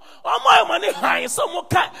Omo money high some more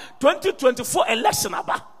 2024 election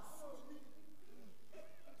about.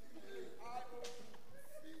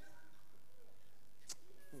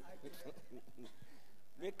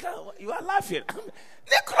 You are laughing.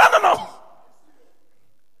 No.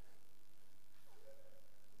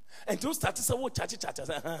 And those started some chatty.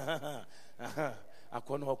 I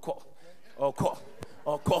can't or call.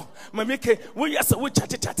 Mamike, we are so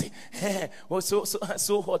chatty.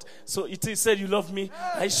 So hot. So it said you love me.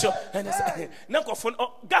 I sure. And I said, Nankofon,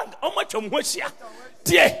 gang, how much of Moshia?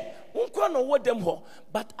 Dear, won't know what them ho,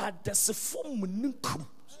 but at the Sefum Ninkum,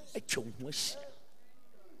 a chum wish.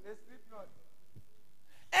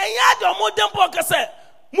 And yet, the modern poker said,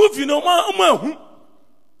 move you no more.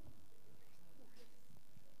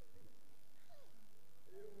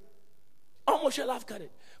 Almost shall have carried.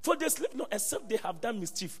 For they sleep not except they have done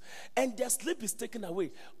mischief, and their sleep is taken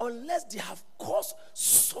away, unless they have caused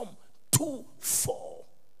some to fall.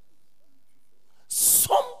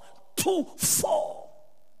 Some to fall.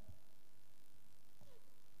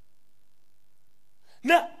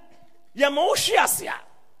 Now, Yamoshiasia.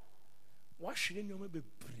 What should you be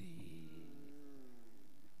brave?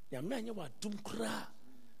 Yamna wa dumkra.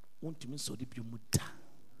 Want to mean so deep you muta.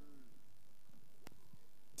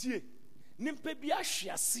 Tie. Nimpe bi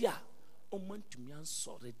ahwiasia omantumi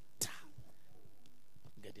ansore ta.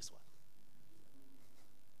 Get this one.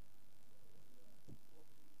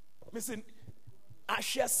 Listen,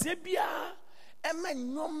 ahwiasia bia ema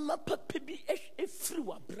nyoma papa bi efiri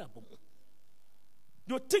wa brabo.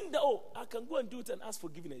 You think that I can go and do it and ask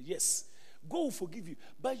forgiveness. Yes, God will forgive you,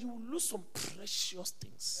 but you will lose some precious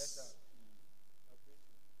things. Yes,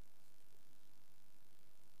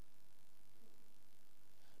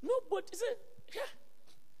 nobody said, yeah.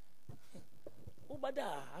 Obada,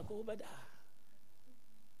 I go Obada.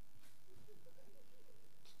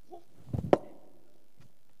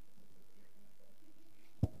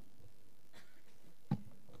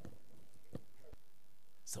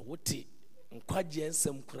 So what? Nkwaje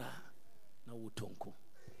nsem kura na wotonko.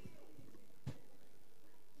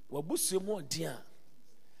 Wabusu mu odin a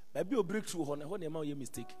baby o breakthrough ho na ho na ma o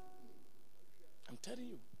mistake. I'm telling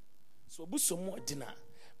you. So wabusu mu odin a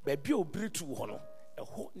baby o breakthrough ho no e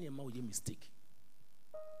ho na ma o mistake.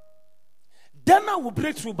 Dana wo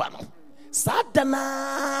breakthrough ba no. Sa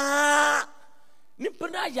dana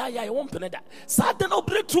nimpena ya won pena da. Sa dana o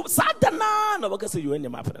breakthrough sa dana na waka say you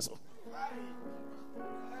en ma pena so.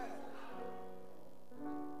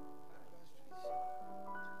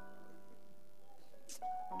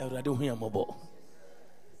 Oh,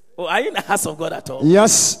 are you in the house of God at all?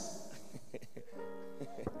 Yes.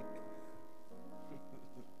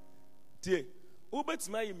 Dear, who bet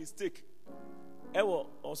my mistake? Ewo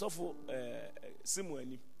also for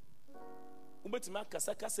Simuani. Who bet my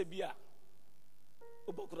kasa bia?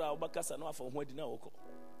 Ubokura ubakasa no for when dinner oko.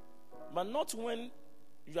 But not when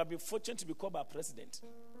you have been fortunate to be called by president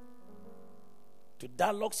to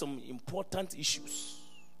dialogue some important issues.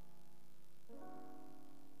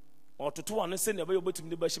 Or to two and send away to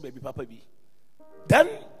the baby papa be. Then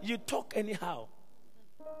you talk anyhow.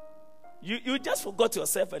 You just forgot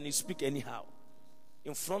yourself and you speak anyhow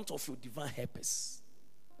in front of your divine helpers.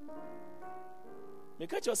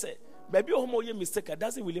 Make you say, baby, homo ye mistake, it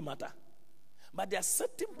doesn't really matter. But there are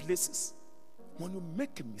certain places when you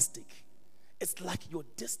make a mistake, it's like your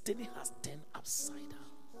destiny has turned upside down.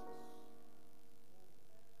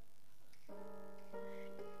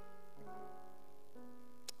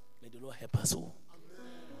 God help us all.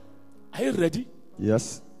 Are you ready?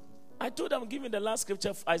 Yes. I told them, giving the last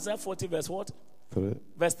scripture, Isaiah 40, verse what? 3.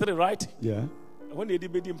 Verse 3, right? Yeah. When they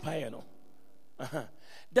did empire, no.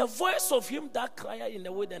 The voice of him that cried in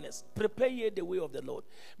the wilderness, prepare ye the way of the Lord.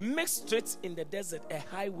 Make straight in the desert a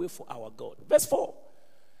highway for our God. Verse 4.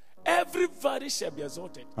 Every valley shall be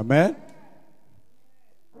exalted. Amen.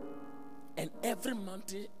 And every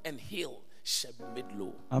mountain and hill shall be made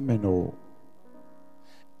low. Amen. Oh.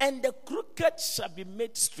 And the crooked shall be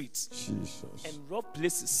made straight. Jesus. And rough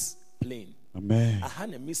places plain. Amen. I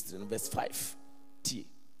had a mystery in verse 5. T.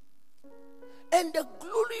 And the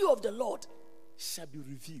glory of the Lord shall be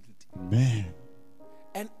revealed. Amen.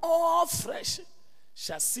 And all flesh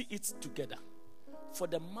shall see it together. For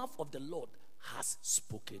the mouth of the Lord has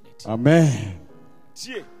spoken it. Amen.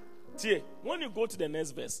 T. When you go to the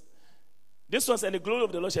next verse, this was, and the glory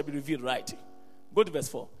of the Lord shall be revealed, right? Go to verse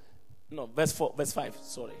 4. No, verse 4, verse 5.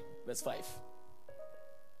 Sorry, verse 5.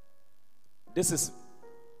 This is,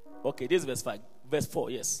 okay, this is verse 5. Verse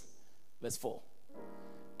 4, yes. Verse 4.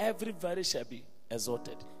 Every valley shall be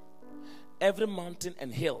exalted. Every mountain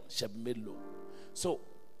and hill shall be made low. So,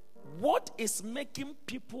 what is making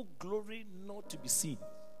people glory not to be seen?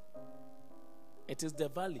 It is the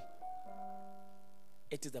valley.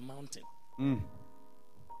 It is the mountain.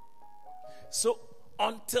 So,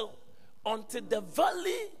 until the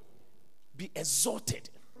valley be exalted,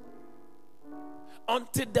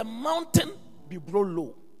 until the mountain be brought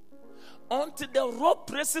low, until the rough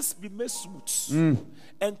places be made smooth,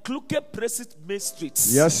 and crooked places made straight.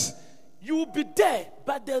 Yes. You will be there,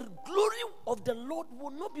 but the glory of the Lord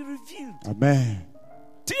will not be revealed. Amen.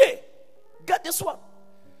 Today, get this one.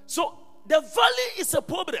 So the valley is a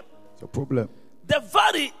problem. It's a problem. The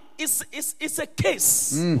valley is a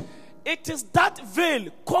case. It is that veil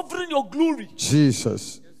covering your glory.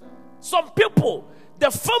 Jesus. Some people, the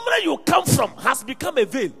family you come from has become a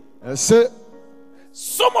veil. That's it.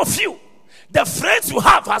 Some of you, the friends you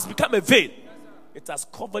have has become a veil. It has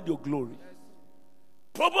covered your glory.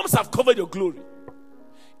 Problems have covered your glory.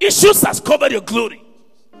 Issues has covered your glory.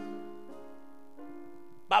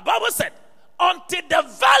 But Bible said, until the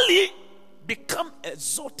valley become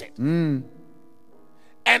exalted, and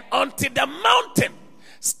until the mountain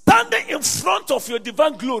standing in front of your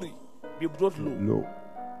divine glory be brought low.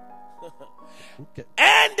 Okay.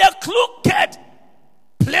 And the crooked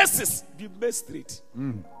places be made straight,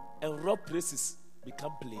 and rough places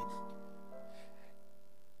become plain.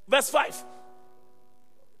 Verse 5.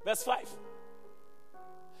 Verse 5.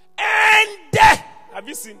 And have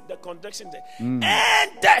you seen the conjunction there?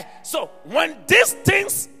 And so when these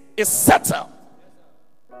things is settled,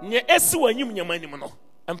 Jesus.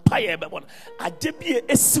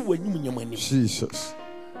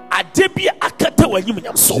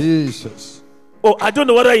 Jesus. Oh, I don't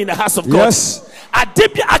know whether in the house of God. Yes.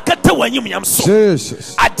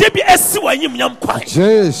 Jesus.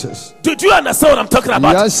 Jesus. Do you understand what I'm talking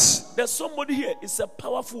about? Yes. There's somebody here. It's a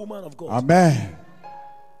powerful woman of God. Amen.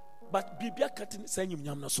 But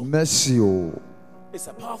Mercy. It's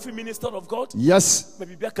a powerful minister of God. Yes.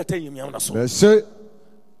 Mercy.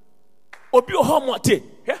 Obi Ohamote.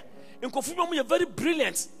 In Kofumu, you're very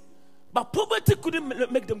brilliant. But poverty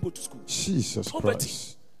couldn't make them go to school. Jesus poverty.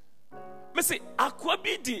 Christ. Me say,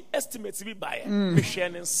 akwabi the estimates we buy. Me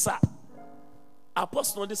share sa.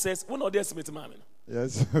 Apostle only says, "When all the estimates, mama."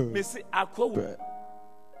 Yes. Me say, akwa.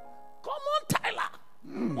 Come on, Tyler.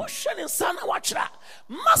 What sharing sa na watchra?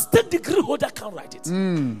 Master degree holder can write it.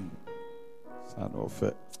 Son of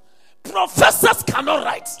it. Professors cannot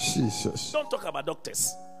write. Jesus. Don't talk about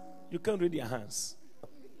doctors. You can't read their hands.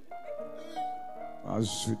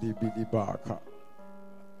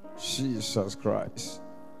 Jesus Christ.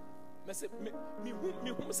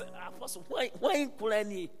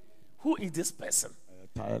 Who is this person?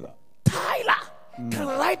 Tyler. Can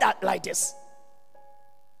write that like this.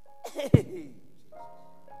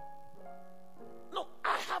 No,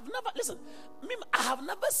 I have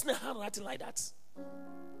never seen a handwriting like that.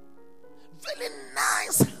 Very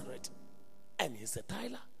nice handwriting. And he's a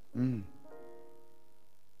Tyler.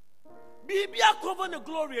 Baby, I cover the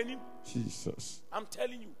glory in him. Jesus. I'm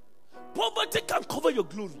telling you. Poverty can cover your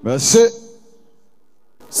glory. Mercy.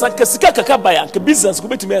 Sankasika kakabaya nke business go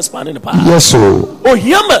betime expand in the past. Yes sir.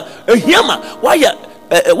 Ohiyama why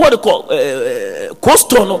what they call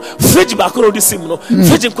cost no fridge back on the sim no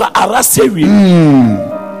fridge kwa arase wi.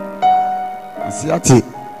 Asiati.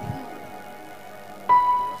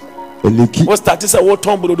 Eliki. What start is a what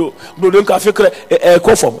tom brodo nka fikre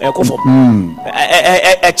ekofom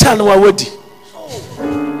channel wa wedi.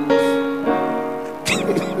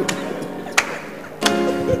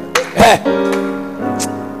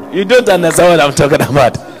 You don't understand what I'm talking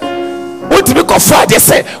about. What to be confirmed? They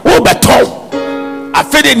say, "Oh, but I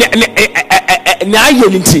feel it.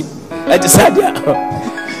 I decided."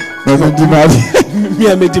 Me di mad.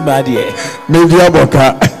 Me me di mad here. Me di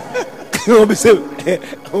aboka. Obi say,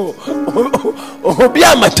 obi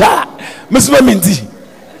amata. Mesuma mindi.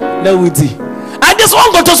 Na wudi. I just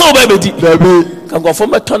want go to so baby. Baby. Can go for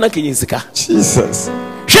my turn again sika. Jesus.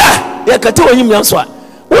 Sha, ya kate wonyim yanso a.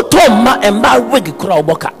 Wo to ma emba wig kura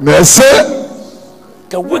oboka. Me say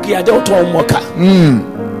ka wig ya de wo to moka.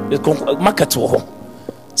 E market wo ho.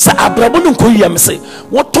 Sa abrabo no nkoyi am say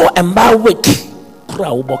wo to emba wig kura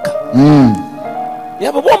oboka.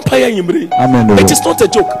 Yeah, but one player yimre. Amen. It is not a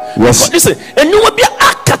joke. Yes. Listen, and you will be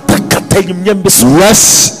akata yimbe.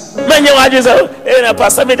 Yes. Man, you are just a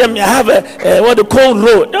pastor made them have a what the cold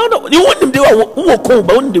road. No, you want them to do cold,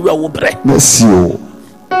 but only we bread. Yes, you.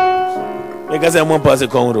 Because I won't pass a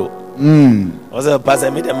cold road. Was a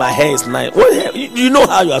pastor made them, my hair is nice. What you know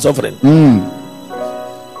how you are suffering? A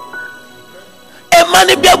man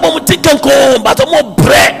be able to take cold, but more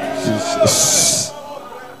bread.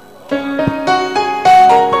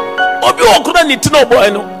 Obi okura ni tino boy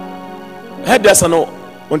no. Hairdresser no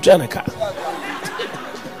on Chanaka.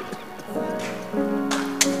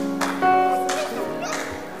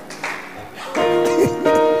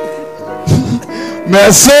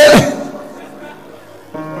 Merci.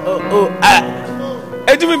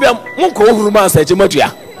 Edimi bia monko huruma sa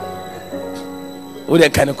chimotua. O de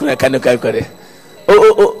kan kure.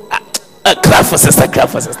 Clap for sister.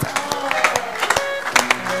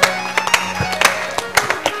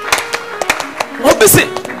 Obisi.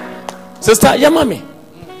 Sister, ya mami.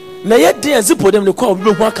 Na ye dey zipo dem ne kwa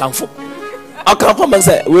obi hu akanfo. Akanfo man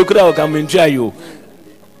say we kura o kan mentua yo.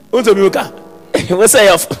 Unto mi ka. We say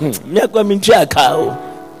of me akwa mentua ka o.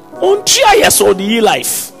 Ontua yeso the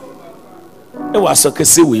life. E wa so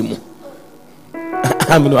kese we mu.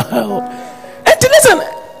 Amino how. And listen,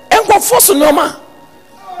 enko force no ma.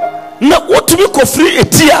 Na what we ko free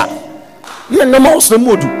etia. Na no ma so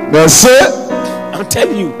modu. Merci. I'm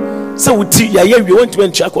telling you. So we want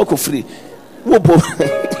to check what free. Wobo.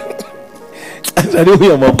 I don't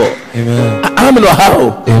hear more. Amen. I'm no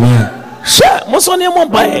how. Amen. Sure, most on your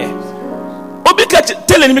mobile. Obi catch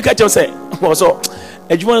telling me catch say. Also,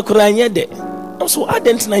 you want to cry yet? Also, I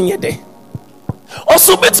didn't know yet.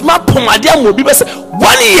 Also, bet my pomadia will be best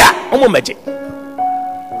 1 year. Oh, magic.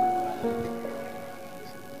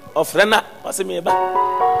 Of Rena, what's a meba?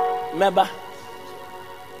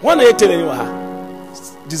 1 year telling you how.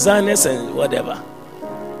 Designers and whatever.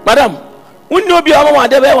 Madam, we know be our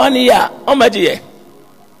whatever 1 year. Oh my dear.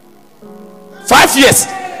 5 years.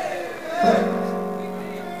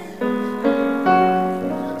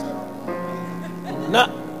 Now,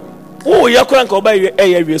 oh, you're going to buy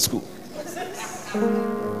a school.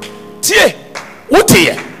 Tie, what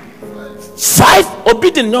year? 5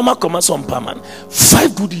 obedient normal commerce on permanent.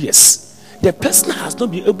 5 good years. The person has not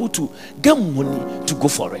been able to get money to go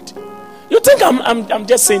for it. You think I'm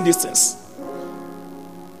just saying these things?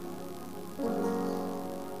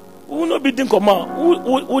 We will not be doing come out.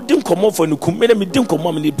 We didn't come out for nukum. Me didn't come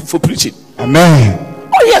out for preaching. Amen.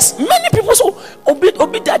 Oh yes, many people so obey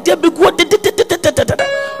that they be good.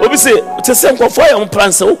 Obi say to say for your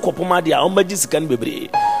plans so kopoma dia on magic can be.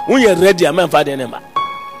 When you ready, I'm father name.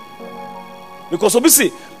 Because obi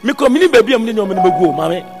say me come in baby am ni no me go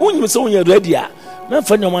mama. When you say when you ready, man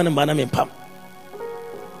for your man na me pam.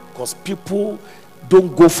 Because people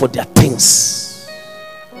don't go for their things.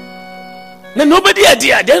 Now nobody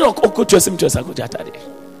idea. They don't go to him to Sakujata.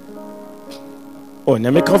 Oh,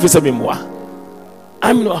 na me confess me moi.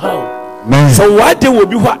 I'm not how. Amen. So what they will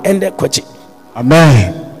be what end the question.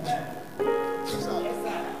 Amen.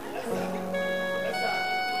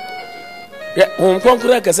 Yeah, on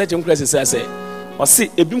conclude ka say chim class say o see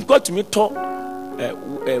ebim ko to me to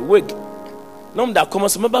wig. No me da come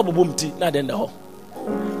so me ba bobom ti na den da ho.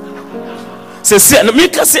 Se no me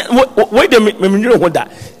ka say wait the me nwere ho da.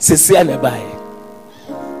 Se na ba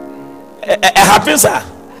e happens sir.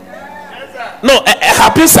 No, it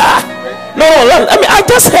happens sir. No, I mean I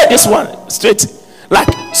just heard this one straight. Like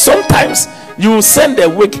sometimes you send a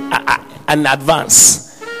wig an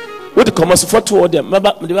advance. What the commerce for two of them, the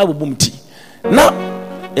Bible boom tea. Now,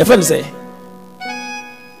 your friend say,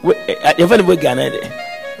 your friend wig an idea.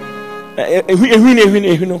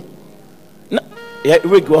 No,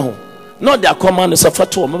 wig go home. Not their command is for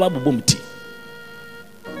two of Bible boom tea.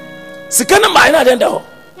 Sikana Mina then though.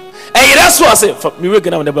 And that's what I say for me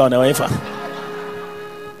waking up the brown away from.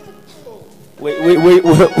 Wait,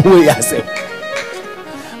 I say.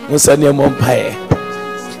 What's on your mom pie?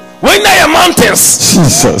 When are your mountains?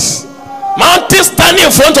 Jesus. Mountain standing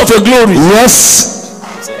in front of your glory. Yes.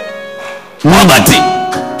 Poverty.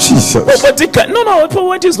 Jesus. Poverty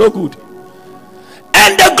poverty is not good.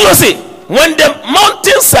 And the glory, when the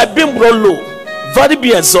mountains have been brought low, valley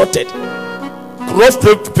be exalted. Rough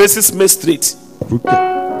places made straight.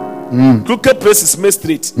 Crooked places made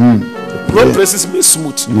straight. Broad places made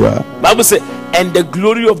smooth. Bible says, and the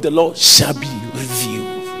glory of the Lord shall be revealed.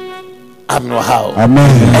 I don't know how.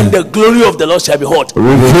 Amen. And the glory of the Lord shall be what?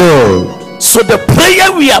 Revealed. So the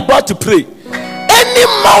prayer we are about to pray, any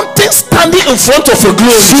mountain standing in front of your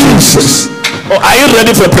glory, Jesus. Oh, are you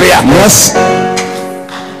ready for prayer? Yes.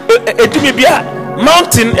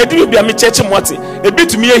 Mountain, me church mountain. A bit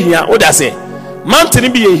to me here. What I say?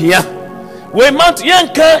 Mountain be here. We mountain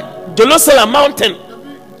yanka Jerusalem mountain.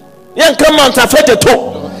 Yanka mountain fete to.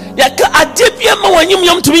 Yaka adebia ma wanyum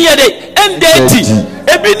yom to me yede. Endeti.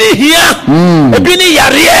 Ebini here. Ebini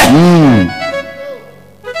yare.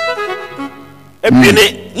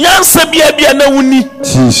 Ebini nyansa bia na wuni.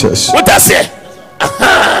 Jesus. What I say?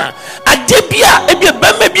 Adebia ebia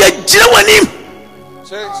bama bia jira wanim.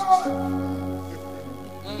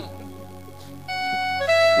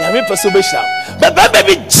 Yami person be shout. Baba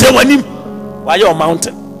baby jira wanim. Why your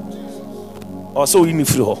mountain? Also you ni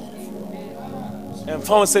free ho. And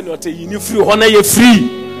found say no you ni free ho na you free.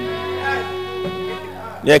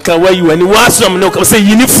 Yeah, can where you when you want some no say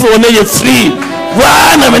you ni free ho na you free.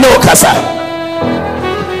 Why na me no kasa?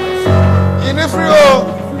 You ni free ho.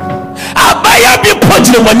 Abaya bi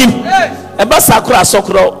pojire wanim. E ba sakura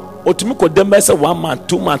sokro otumi ko dem say 1 month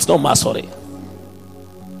 2 months no ma sorry.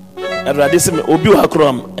 Erade se me obi wa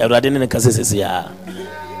krom erade ne kasa sesi ya.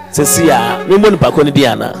 Sesi ya me mo nipa ko ne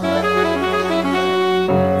dia na.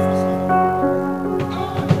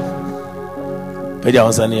 Pedia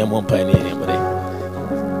wasani ya mo pai ne bre.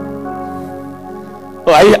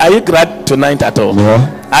 Oh, are you glad tonight at all? Yeah.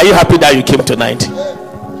 Are you happy that you came tonight?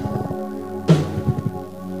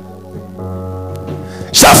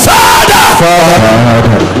 Father,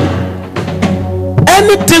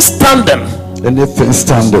 anything standing in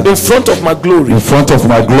front of my glory,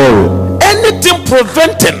 anything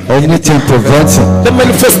preventing the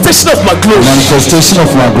manifestation of my glory,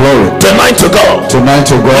 tonight to God,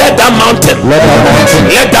 let that mountain, let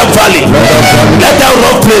that valley, let that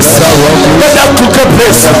rock place, let that crooked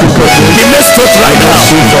place be made straight right now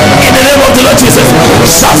in the name of the Lord Jesus.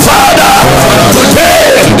 So Father,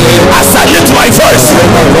 today as I lift my voice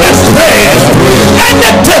and pray,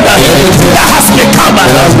 anything that has become a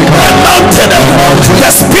mountain,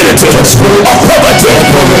 the spirit of poverty,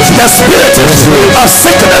 the spirit of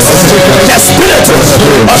sickness, the spirit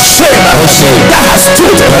of shame that has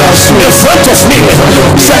stood in front of me,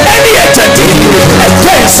 so any entity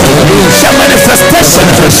against the manifestation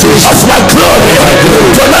of my glory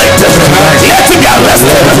tonight, let it be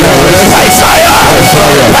arrested by fire,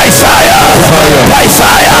 by fire, by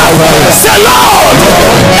fire. Say Lord,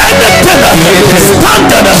 anything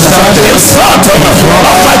standing in front of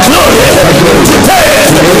my glory today,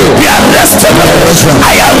 be arrested.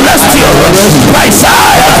 I arrest you by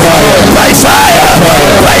fire, by fire,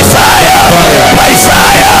 by fire, by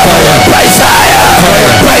fire, by fire, by fire,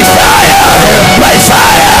 by fire, by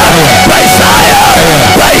fire, by fire,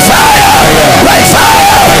 by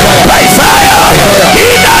fire, by fire,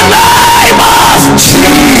 in the name of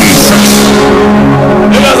Jesus.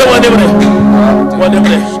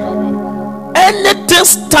 Anything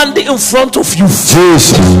standing in front of you,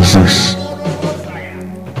 Jesus.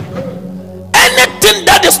 Anything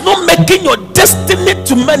that is not making your destiny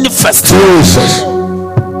to manifest, Jesus.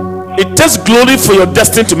 It takes glory for your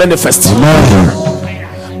destiny to manifest.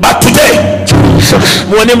 But today, Jesus.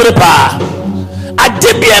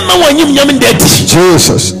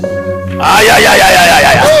 Jesus.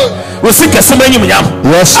 We seek a summer yam,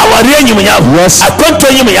 yes, our real yam, yes, a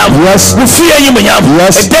country yam, yes, we fear yam,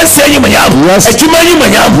 yes, a dance yam, yes, a human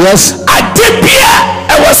yam, yes, a dipia,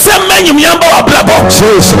 I was some man yam, blabber,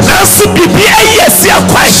 Jesus, Nancy Bibi, yes, you are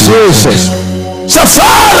quite Jesus. So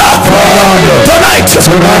Father, tonight, as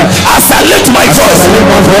I lift my voice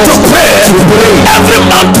to pray, every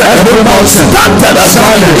mountain standing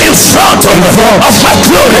in front of my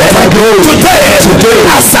glory, today,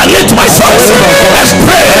 as I lift my voice and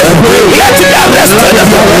pray, let it be arrested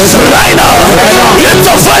right now. Lift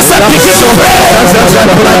your voice and begin to pray.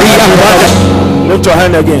 Lift your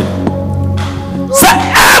hand again. Say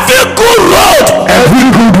every good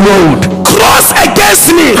road, cross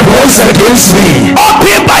against me,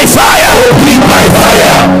 open by fire,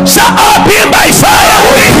 shall open by fire,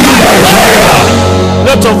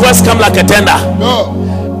 let your voice come like a tender.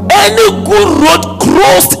 Any good road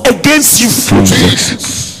crossed against you,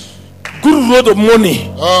 good road of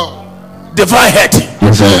money, divine health,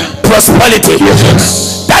 prosperity,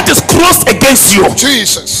 that is closed against you.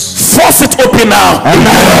 Jesus. Force it open now.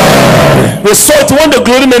 Amen. We saw it when the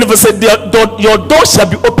glory manifested. Your door shall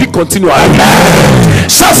be open continually.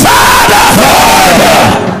 Shout Father.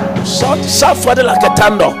 Shout Father like a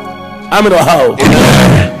thunder. I mean how.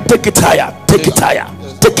 Take it higher. Take it higher.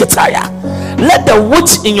 Take it higher. Let the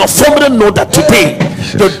witch in your family know that today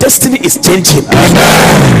your destiny is changing.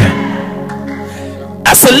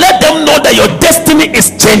 I said, let them know that your destiny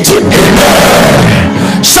is changing.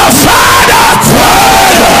 So Father,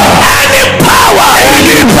 any power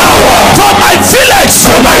from my village,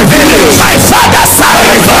 my father's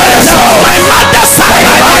side, my mother's side,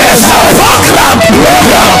 program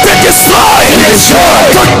to destroy,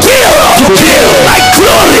 to kill my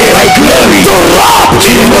glory, to rob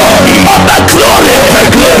of my glory.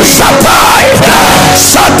 Shatai,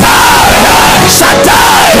 Shatai,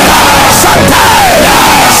 Shatai, Shatai,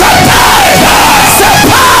 Shatai. The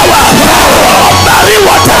power of the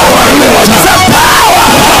water, the power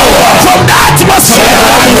from the atmosphere,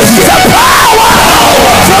 the power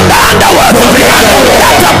from the underworld,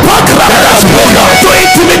 that the program to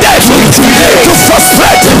intimidate, to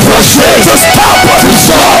frustrate, to stop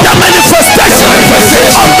the manifestation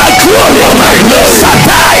of the glory.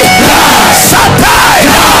 Shatai, Shatai,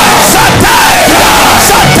 Shatai,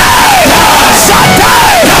 Shatai,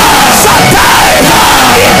 Shatai, Shatai.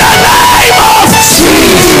 In the name of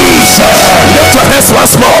Jesus. Lift your hands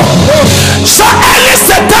once more. So any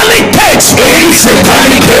satanic cage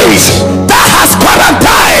that has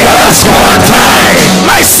quarantined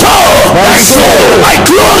my soul, my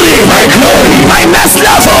glory, my next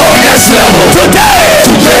level. Today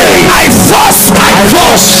I force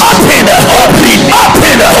open in the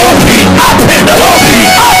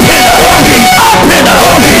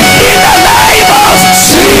name of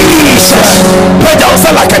Jesus. Pray down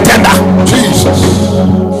like a tender. Jesus.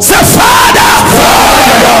 Say Father,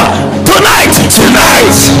 tonight,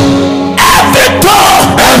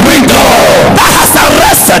 every door that has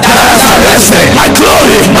arrested my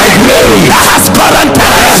glory, that has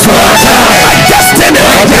quarantined my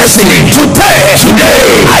destiny. Today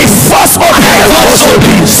I force open.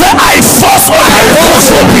 Say I force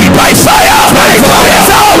open by fire.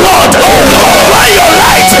 Say oh Lord, by your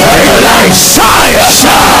light, shine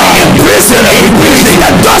in prison. The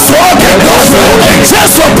doors open.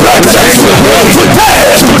 Just for break. Today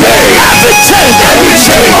every chain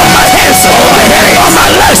on my hands, on my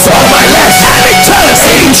legs, any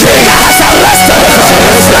chain that has arrested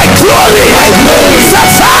my glory. Say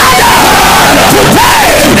Father,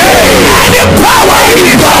 today any power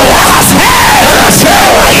that has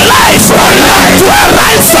held my life to a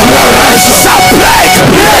ransom shall break.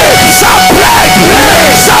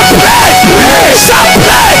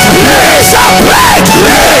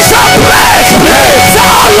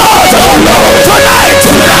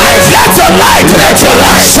 Let your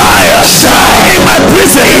light shine in my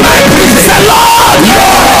prison. Say Lord,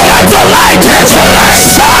 let your light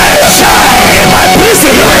shine in my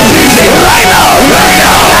prison right now.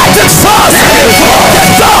 Let it force the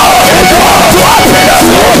door to open,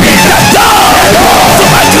 the door to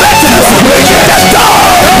my greatness, the door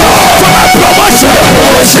to my promotion,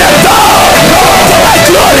 the door to my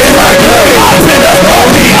glory.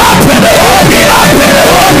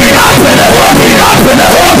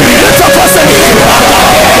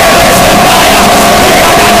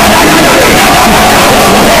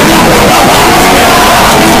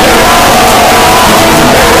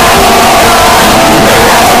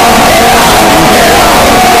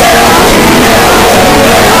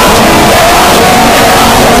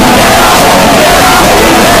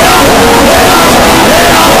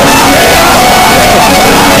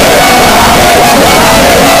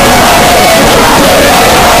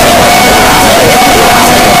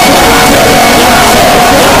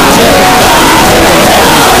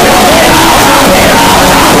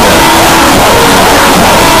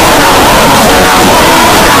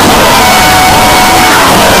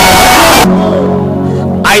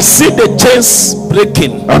 I see the chains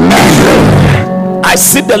breaking. I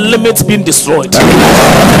see the limits being destroyed.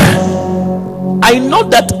 I know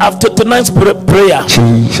that after tonight's prayer,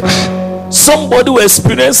 somebody will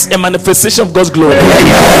experience a manifestation of God's glory.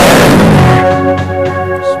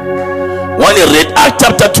 When you read Act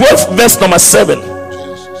chapter 12 verse number 7,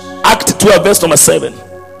 Act 12 verse number 7,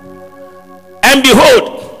 and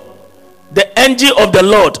behold, the angel of the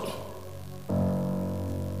Lord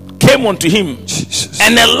came unto him, Jesus.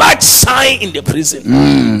 And a light shined in the prison.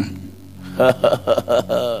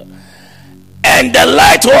 And the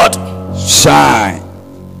light what? Shine.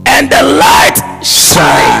 And the light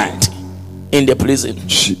shined in the prison.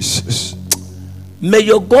 Jesus. May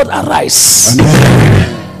your God arise.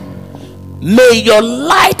 May your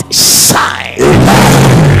light shine.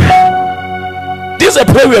 This is a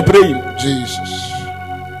prayer we are praying. Jesus.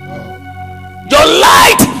 Your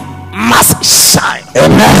light must shine.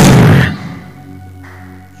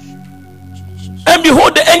 And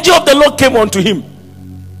behold, the angel of the Lord came unto him,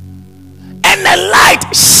 and the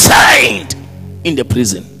light shined in the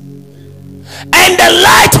prison. And the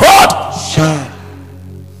light what?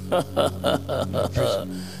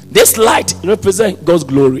 This light represents God's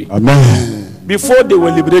glory. Amen. Before they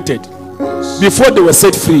were liberated, before they were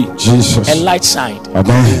set free, Jesus. a light shined.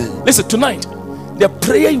 Amen. Listen, tonight, the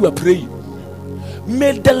prayer you are praying,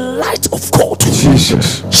 may the light of God,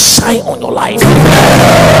 Jesus, shine on your life.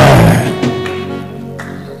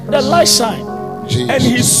 The light shine. Jesus. And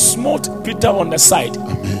he smote Peter on the side.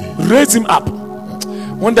 Raised him up.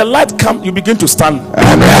 When the light comes, you begin to stand.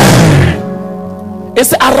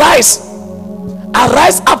 It's arise.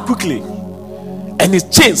 Arise up quickly. And his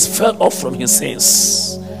chains fell off from his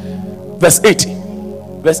hands. Verse 8.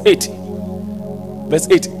 Verse 8. Verse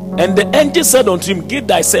 8. And the angel said unto him, Get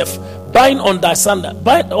thyself, bind on thy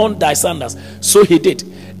sandals. So he did.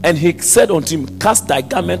 And he said unto him, Cast thy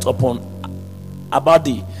garment about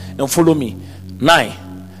thee, and follow me. 9.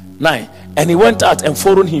 And he went out and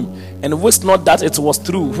followed him, and wist not that it was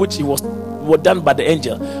true which he was done by the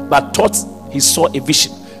angel, but thought he saw a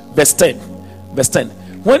vision. Verse 10.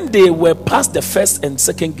 When they were past the first and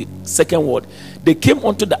second ward, they came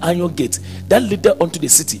unto the iron gate that leaded unto the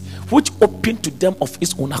city, which opened to them of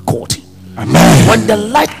its own accord. Amen. When the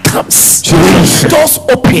light comes, Jesus. doors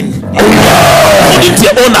open according to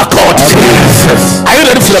your own accord. Jesus. Are you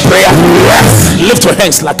ready for the prayer? Yes. Lift your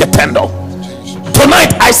hands like a tender.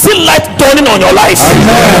 Tonight I see light dawning on your life.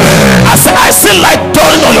 Amen. I see light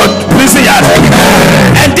dawning on your prison yard.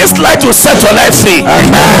 Amen. And this light will set your life free.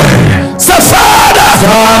 Amen. So Father,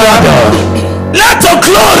 let your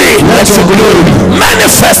glory manifest and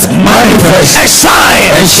shine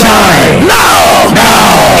now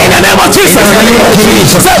in the name of Jesus.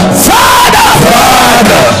 So Father,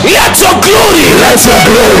 let your glory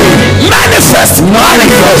manifest and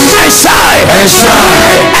shine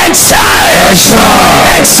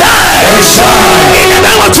in the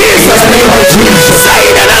name of Jesus. Say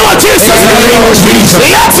in the name of Jesus,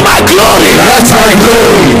 let my glory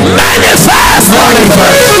manifest.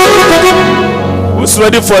 Who's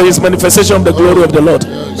ready for his manifestation of the glory of the Lord?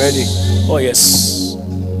 Ready. Oh yes.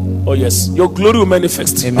 Oh yes. Your glory will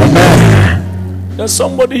manifest. Amen. There's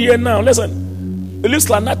somebody here now. Listen. It looks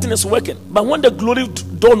like nothing is working. But when the glory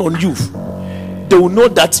dawn on you, they will know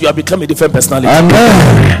that you have become a different personality.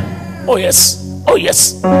 Amen. Oh yes. Oh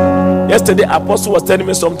yes. Yesterday, Apostle was telling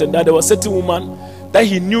me something, that there was a certain woman that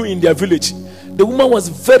he knew in their village. The woman was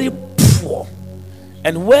very poor.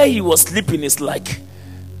 And where he was sleeping is like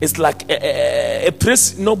a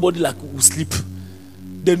place nobody like will sleep.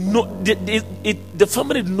 The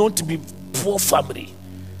family known to be poor family,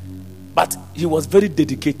 but he was very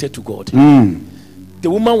dedicated to God. The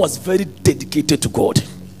woman was very dedicated to God.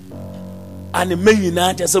 And the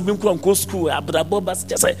man just go school,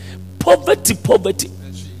 just poverty.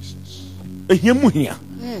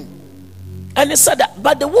 And he said that,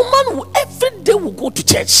 but the woman who every day will go to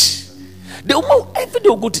church. The woman every day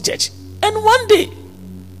will go to church. And one day,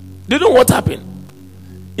 do you know what happened?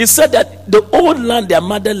 He said that the old land their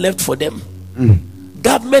mother left for them,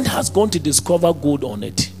 government has gone to discover gold on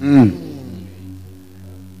it.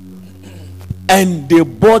 And they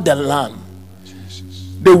bought the land.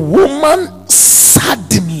 The woman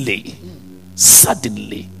suddenly,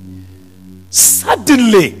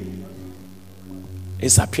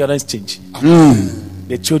 his appearance changed.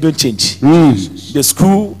 The children changed. The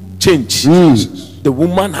school changed. The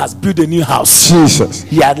woman has built a new house. Jesus.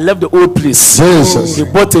 He had left the old place. Jesus. He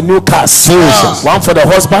bought a new car. Jesus. One for the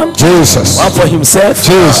husband. Jesus. One for himself.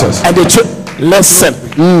 Jesus. And the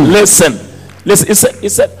listen. He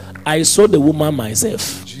said, I saw the woman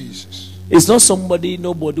myself. Jesus. It's not somebody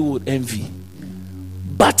nobody would envy.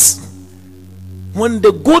 But when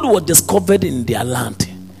the gold was discovered in their land,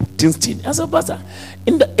 things changed. I said, Pastor,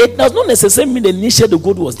 it does not necessarily mean the initial the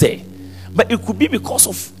gold was there. But it could be because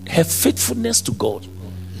of her faithfulness to God.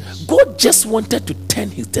 God just wanted to turn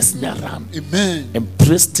his destiny around. Amen. And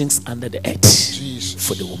place things under the earth. Jesus.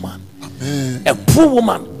 For the woman. Amen. A poor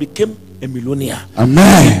woman became a millionaire.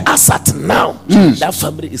 Amen. As at now, that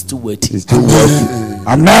family is still waiting. It's still waiting.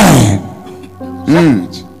 Amen.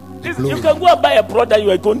 You can go and buy a product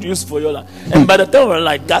you are going to use for your life. And by the time we're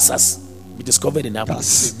like, gas has been discovered in that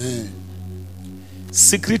place. Amen.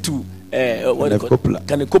 Secret to what do you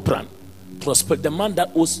call it? Prospect, the man that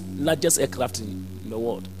owns largest aircraft in the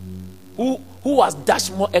world, who has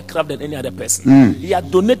dashed more aircraft than any other person. He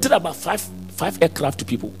had donated about five aircraft to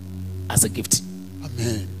people as a gift.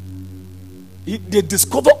 Amen. They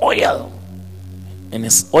discover oil, and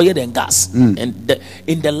it's oil and gas, and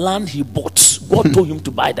in the land he bought. God told him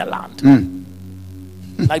to buy the land,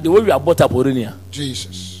 like the way we are bought up Polonia.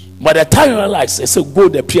 Jesus. By the time you realize, it's a go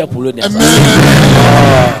the prayer Polonia.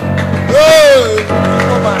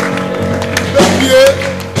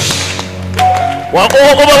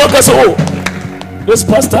 This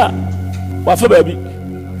pastor, what for baby?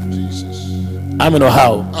 Jesus. I mean,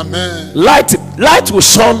 how? Amen. Light will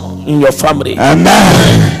shine in your family.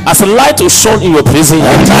 Amen. As a light will shine in your prison.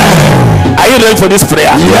 Amen. Are you ready for this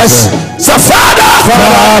prayer? Yes. So,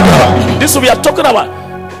 Father, this we are talking about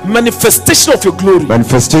manifestation of your glory.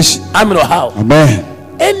 Manifestation. I mean, how? Amen.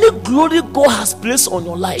 Any glory God has placed on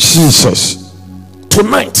your life, Jesus,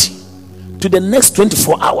 tonight to the next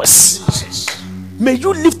 24 hours, Jesus, may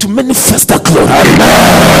you live to manifest that glory.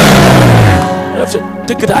 Amen.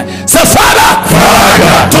 Take it high. Say, Father,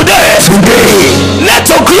 today, let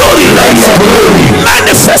your glory,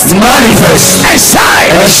 manifest, and shine.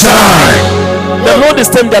 The Lord is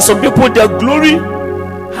telling that some people, their glory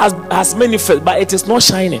has manifest, but it is not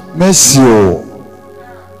shining. Monsieur.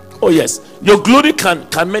 Oh yes, your glory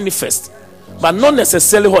can manifest, but not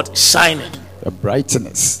necessarily what shining. The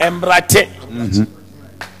brightness. And brighten.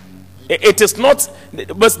 It is not,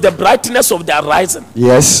 but the brightness of the horizon.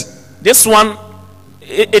 Yes. This one,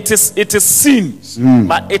 it is seen,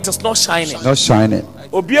 but it is not shining. Not shining.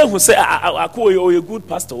 Obia who say, "I call you a good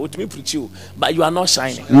pastor, what me preach you," but you are not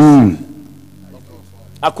shining.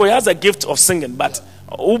 Akoya has a gift of singing, but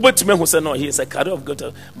Uber to me who say no, he is a career of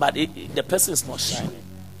God, but the person is not shining.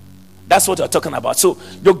 That's what you're talking about. So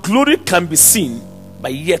your glory can be seen,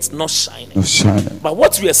 but yet not shining. Not shining. But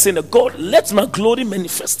what we are saying, God, let my glory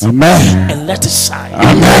manifest. Amen. And let it shine.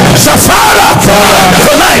 Amen. So Father,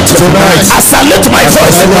 tonight, as I lift my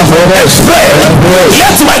voice and pray,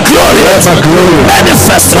 let my glory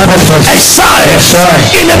manifest and shine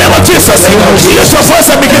in the name of Jesus. Lift your voice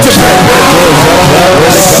and begin to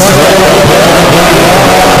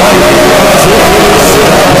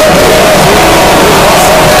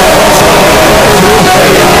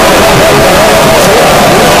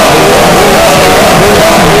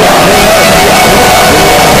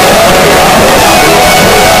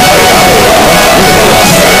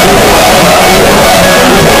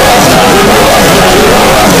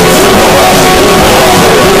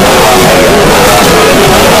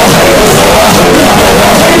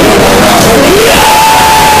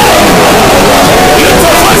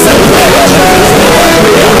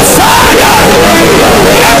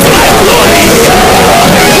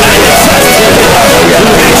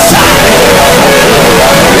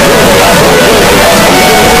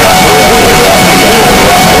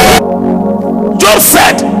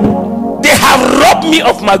said, they have robbed me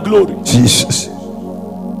of my glory. Jesus.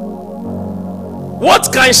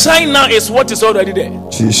 What can shine now is what is already there.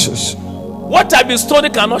 Jesus. What I've been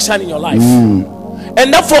storing cannot shine in your life.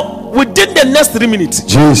 And therefore, within the next 3 minutes,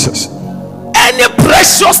 Jesus, any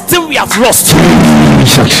precious thing we have lost,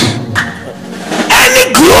 Jesus,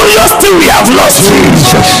 any glorious thing we have lost,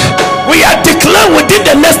 Jesus, we are declaring within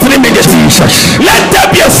the next 3 minutes, Jesus, let there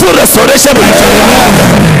be a full restoration.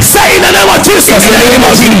 Say in the name of Jesus, in the name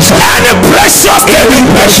of Jesus, any precious thing,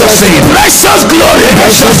 precious glory,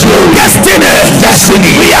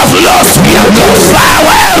 destiny, we have lost, by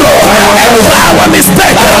our error, by our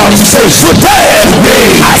mistake. Today,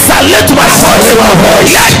 as I lift my voice,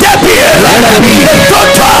 let there be a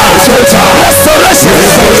total restoration,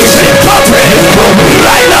 recovery,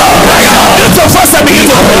 right now. Lift your voice and begin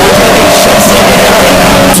to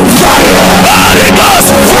Holy Ghost,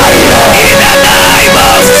 in the name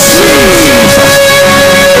of Jesus.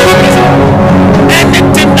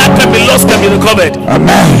 Anything that can be lost can be recovered.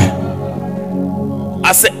 Amen.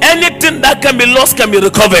 I say anything that can be lost can be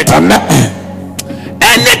recovered. Amen.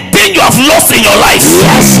 Anything you have lost in your life,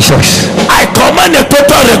 yes, I command a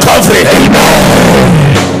total recovery. Amen.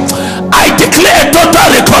 I declare a total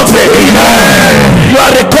recovery. Amen. You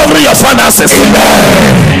are recovering your finances.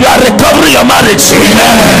 Amen. You are recovering your marriage.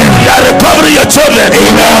 Amen. You are recovering your children.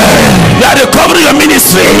 Amen. You are recovering your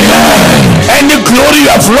ministry. Amen. Any glory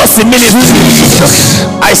you have lost in ministry, Jesus,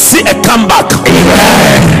 I see a comeback.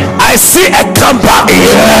 Amen. I see a comeback.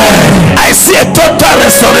 Amen. I see a total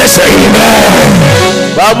restoration.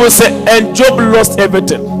 Amen. Bible says, and Job lost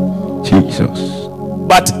everything. Jesus.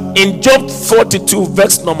 But in Job 42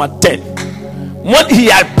 verse number 10, when he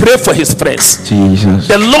had prayed for his friends, Jesus,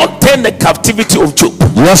 the Lord turned the captivity of Job.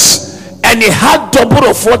 Yes. And he had double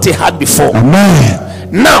of what he had before. Amen.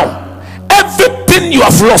 Now, every anything you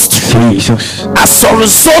have lost Jesus. as a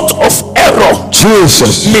result of error,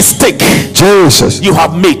 Jesus. mistake, Jesus. you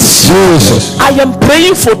have made, Jesus. I am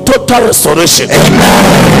praying for total restoration.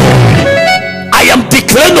 I am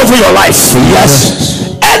declaring over your life.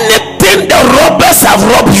 Yes. Anything the robbers have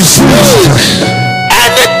robbed you,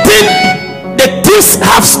 anything the thieves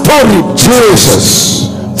have stolen, Jesus.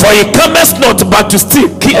 for he cometh not but to steal,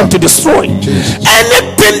 kill, and to destroy.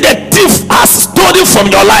 Anything the thief has stolen from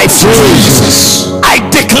your life, Jesus. I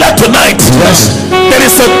declare tonight, Yes. there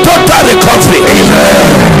is a total recovery.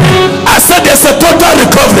 Amen. I said there's a total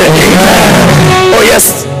recovery. Amen. Oh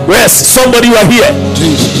yes, yes, somebody, you are here.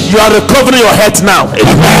 Jesus. You are recovering your health now.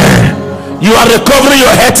 Amen. You are recovering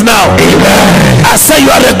your health now. Amen. I say you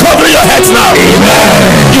are recovering your health now. Amen.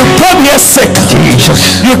 You came here sick.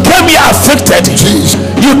 Jesus. You came here afflicted. Jesus.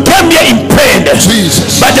 You came here in pain.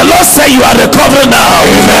 Jesus. But the Lord said you are recovering now.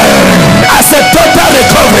 Amen. I said total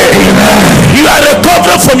recovery. Amen. You are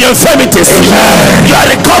recovering from your infirmities. Amen. You are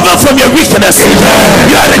recovering from your weakness. Amen.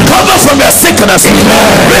 You are recovering from your sickness. Amen.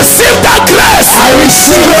 Receive that grace. I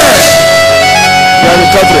receive it. You are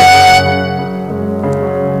recovering.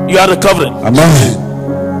 You are recovering.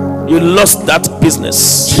 Amen. You lost that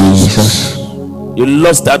business. Jesus. You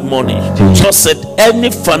lost that money. Just said any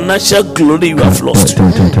financial glory you have lost,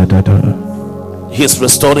 He's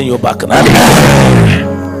restoring you back now.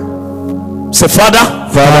 Say, Father,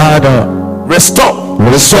 Father, restore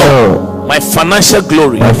my financial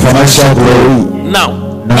glory. my financial glory.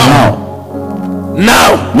 Now.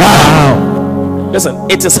 Listen,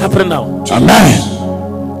 it is happening now.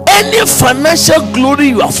 Amen. Any financial glory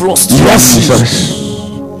you have lost, Yes, Jesus.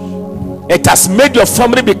 it has made your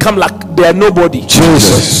family become like they are nobody.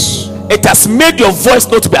 Jesus. It has made your voice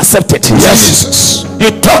not to be accepted. Yes, Jesus.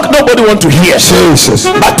 You talk, nobody want to hear. Jesus.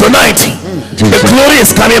 But tonight, the glory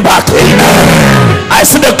is coming back. I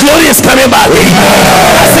see the glory is coming back.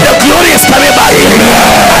 I see the glory is coming back.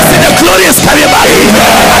 I see the glory is coming back.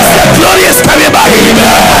 I see the glory is coming back.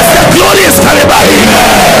 I see the glory is coming back.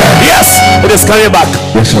 Yes, it is coming back.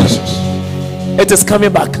 Yes, Lord. It is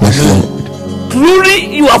coming back. Yes, Lord. Glory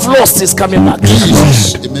you have lost is coming back.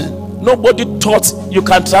 Yes, Lord. Amen. Nobody thought you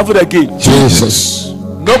can travel again. Jesus.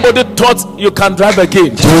 Nobody thought you can drive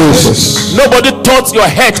again. Jesus. Nobody thought your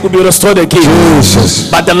head would be restored again.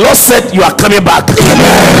 Jesus. But the Lord said you are coming back.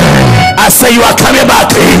 I say you are coming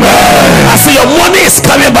back. I say your money is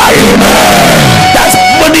coming back. That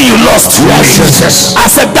money you lost. Jesus. I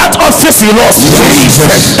said that office you lost.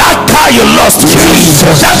 Jesus. That car you lost.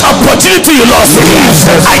 Jesus. That opportunity you lost.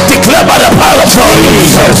 Jesus. I declare by the power of God,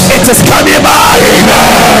 it is coming back.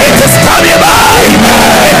 It is coming back.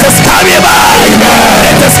 It is coming back.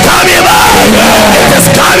 It is coming back. It is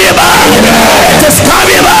coming back. It is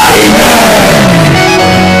coming back.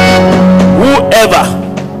 Whoever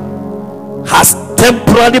has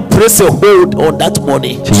temporarily placed a hold on that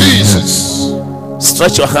money, Jesus.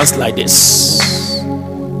 stretch your hands like this.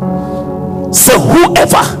 Say,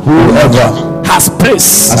 whoever has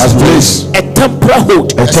placed a temporary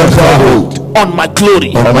hold on my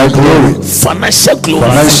glory, financial glory,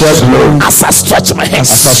 as I stretch my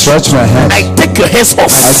hands, I take your hands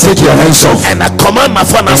off, and I command my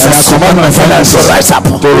finances to rise up,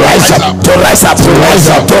 to rise up, to rise up, to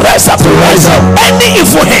rise up, to rise up, to rise up. Any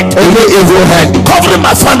evil hand covering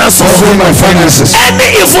my finances,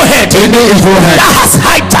 any evil hand that has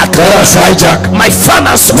hijacked my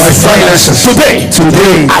finances,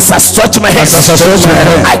 today, as I stretch my hands,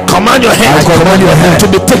 I command your hand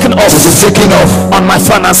to be taken off on my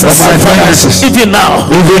finances. Even now,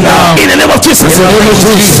 in the name of Jesus,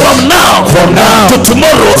 from now to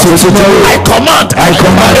tomorrow, I command a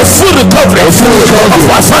full recovery of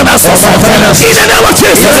my finances. In the name of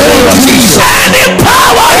Jesus, any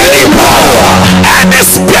power, any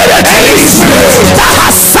spirit that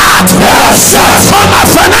has sat on my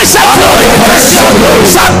financial glory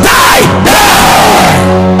shall die.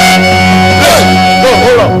 No,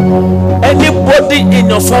 hold on. Anybody in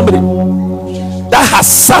your family that has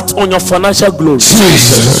sat on your financial glory,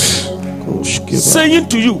 Jesus. saying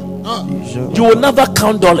to you, you will never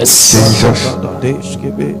count dollars,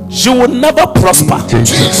 you will never prosper.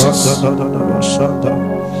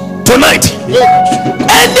 Tonight,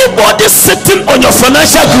 anybody sitting on your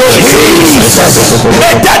financial glory,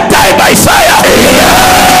 may that die by fire.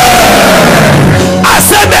 I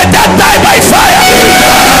said, may that die by fire.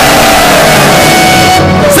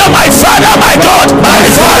 Say, my Father, my God,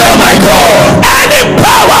 any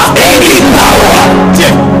power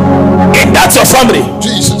in that your family,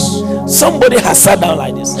 Jesus. somebody has sat down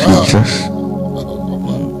like this. Jesus.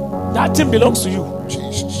 That thing belongs to you,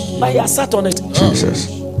 Jesus. but he has sat on it. Jesus.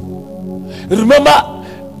 Remember,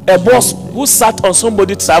 a boss who sat on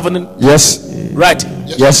somebody traveling. Yes. Right.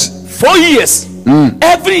 Yes. 4 years.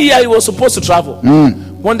 Every year he was supposed to travel.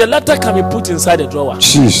 When the letter can be put inside the drawer,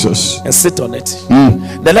 Jesus, and sit on it.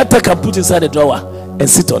 The letter can put inside the drawer and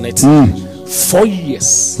sit on it. 4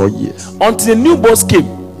 years. 4 years. Until the new boss came,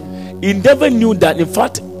 he never knew that. In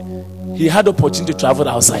fact, he had opportunity to travel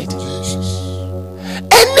outside. Jesus.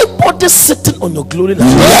 Anybody sitting on your glory line,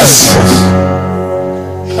 Yes.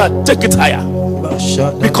 Take it higher.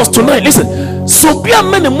 Because tonight, listen. So be a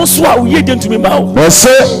man and Moswa who ye to me now. Yes,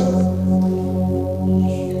 sir.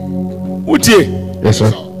 Would ye? Yes,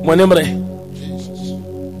 sir. My name is.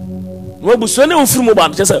 No busone ufiri mo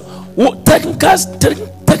ban just say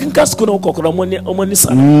technical school no kokora money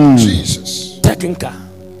sa. Jesus. Technical.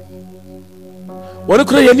 Wọ́n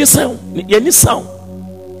kúrò yẹn ní sound.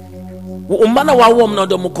 Wọ́n mma na wà wọ́n na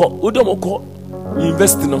ọdọ mọ̀kọ́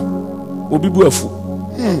university no obi bu ẹ̀fọ́.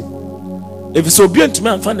 Efisɛ obi ntumi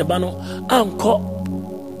anfa ne ba no ankɔ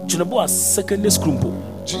Juneboa secondary school mpo.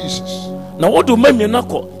 Jesus. Na what do men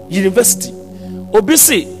nakɔ university? Obi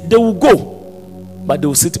say they will go, but they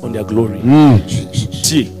will sit on their glory. Jesus.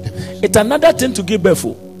 It's another thing to give birth.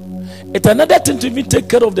 It's another thing to even take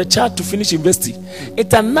care of the child to finish university.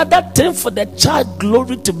 It's another thing for the child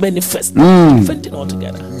glory to manifest. Different thing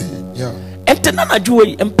altogether. Yeah. And then another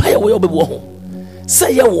empire way obi wo ho.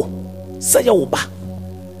 Say ye wo ba.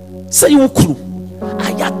 Say you kru.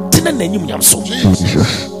 Aya tena na nyum nyam so.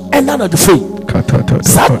 And none of the free.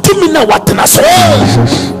 Satumi na watena so.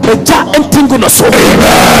 Eja entingu no so.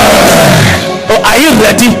 Oh, are you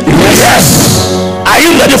ready? Yes. Are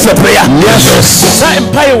you ready for prayer? Yes. Sa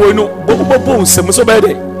empire we no bobo nsem so be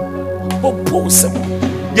dey. Bobo nsem.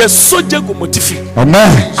 Yes, so jego motifi.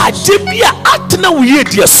 Amen. Ajebia atena wo ye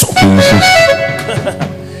die so.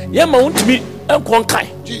 Yeah, ma untimi enkon kai.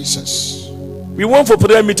 Jesus. We went for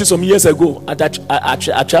prayer meeting some years ago at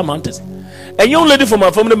Achia Mountains. A young lady from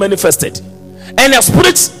our family manifested, and her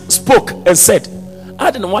spirit spoke and said,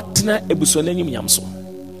 I don't know what na ebusone nyim yamso.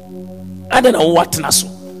 I don't know what na so.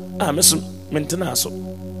 Meso mentena so.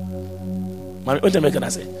 Man, what am I gonna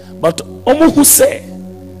say? But omo who say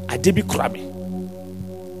I did be krabi.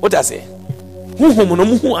 What I say?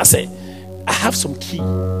 Who I say I have some key.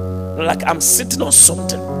 Like I'm sitting on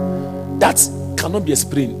something that cannot be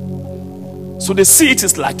explained. So they see it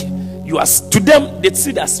is like you are, to them they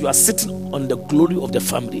see that you are sitting on the glory of the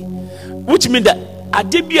family, which means that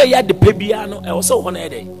Adobah ya the pebiano also one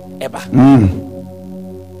day ever.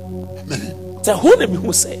 So who name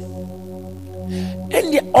who say?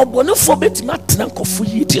 And the obono for bet matna kofu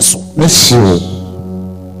yiti so. Yes.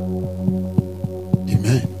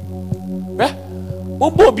 Amen. Eh?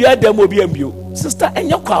 Obo bia dem obi ambio. Sister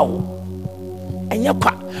enya kwa wo. Enya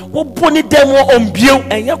kwa. Wo boni dem ombio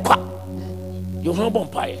enya kwa. You know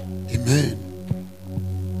bumpire. Amen.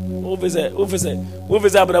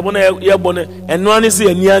 Officer abrabona ya bone eno ani se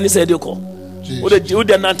ani ani se de ko. Wo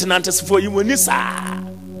de nante for you woni sa.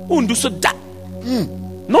 Undu so da.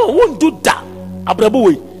 No, won't do that. Abrabo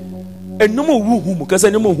we. Eno mo huhu kasa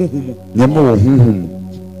eno mo huhu. Nyemo huhu.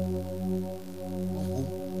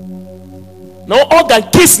 No organ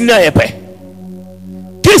kiss na yepe.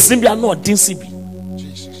 Kiss bi no odinsi bi.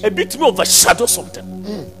 Jesus. A bit me overshadow something.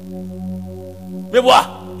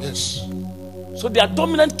 Yes. So they are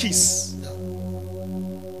dominant keys.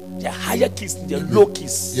 They are higher keys, they are low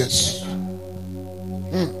keys. Yes.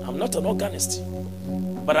 I'm not an organist,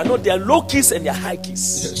 but I know there are low keys and there are high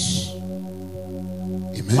keys. Yes.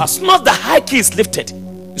 Amen. As soon as the high key is lifted,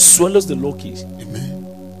 it swallows the low keys. Amen.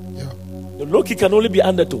 Yeah. The low key can only be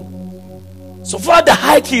undertone. So far the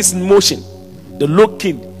high key is in motion, the low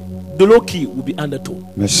key will be undertone.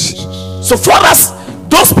 Yes. So far as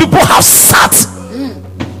those people have sat,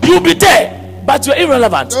 you'll be there, but you're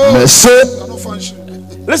irrelevant. Yes. Cannot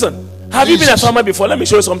function. Listen, have you been a farmer before? Let me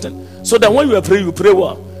show you something. So that when you pray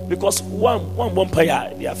well. Because one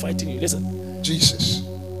prayer, they are fighting you. Listen. Jesus.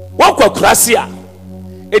 One kwakurasia,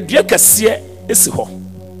 a dua kese esi ho.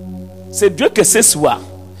 Se dua kese siwa,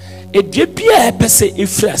 a dua bia epese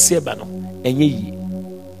efri ase ba no, enye yi.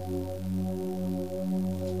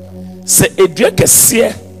 Se a dua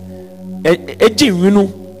kese eji winu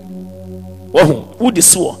wudi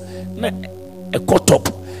so na ekotop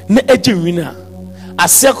na eji winu a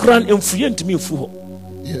ase kran emfuye ntimi mfu ho.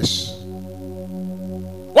 Yes.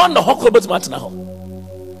 One the hokro bet matna ho.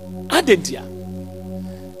 Adentia.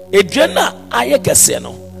 Edua na aye kese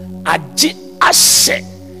no agi ahye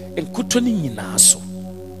enkuto ni nyina so.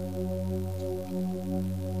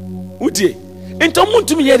 Udie ento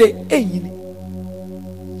muntumi yede enyini.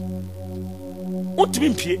 Muntumi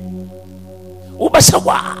mpie. Ubasha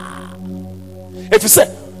wa. If you say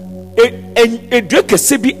a drink a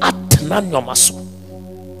sebi at Nanyamaso.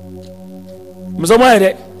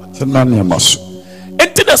 Mzamare, Nanyamaso.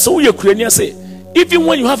 And tell us who Ukrainian say, even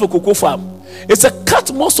when you have a cocoa farm, it's a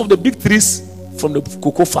cut most of the big trees from the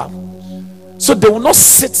cocoa farm. So they will not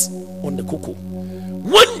sit on the cocoa.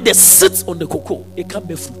 When they sit on the cocoa, it can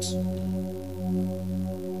bear fruit.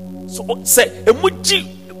 So say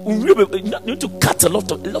emoji, you need to cut a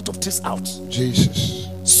lot of trees out. Jesus.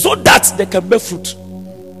 So that they can bear fruit.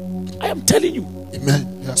 I am telling you.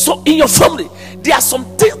 Amen. Yeah. So in your family, there are some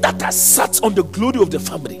things that are sat on the glory of the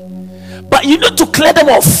family. But you need to clear them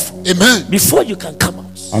off. Amen. Before you can come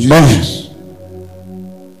out. Amen.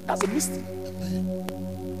 That's a mystery.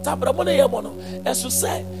 As you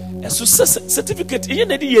say, certificate,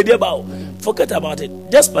 forget about it.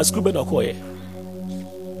 Just by scribbling or call.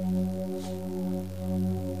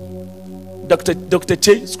 Dr.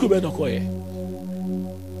 Che, scribbling or call.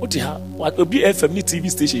 What you have? What will be a family TV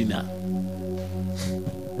station now?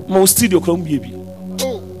 Most studio come baby.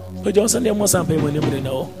 But Johnson, there must have been when you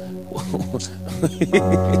know.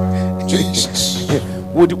 Jesus.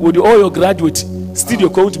 Would all your graduate studio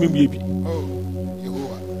come to me, baby?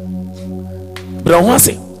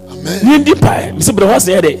 Brahwase. Amen. Mr. Brahwase,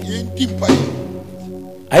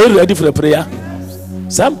 are you ready for the prayer?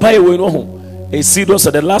 Some pie will know home. A serious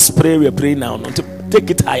of the last prayer we are praying now. Not to take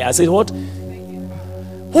it higher. I said, what?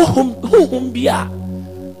 Who be a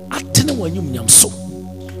attending when you am so.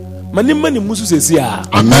 Many musu says, yeah.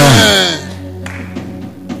 Amen.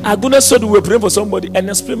 I'm gonna say we were praying for somebody and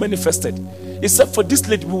the spirit manifested. He said, for this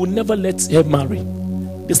lady, we will never let her marry.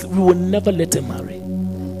 We will never let her marry.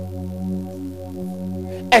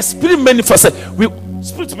 A spirit manifested.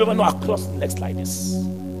 Spirit to be able to across the next like this.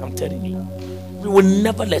 I'm telling you. We will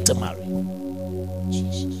never let her marry.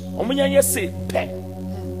 Jesus. Say,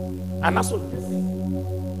 and that's what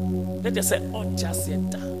they say. Oh, just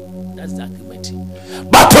that's the argument.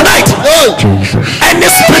 But tonight, any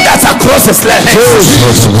spirit that's across his legs,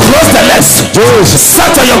 cross the legs,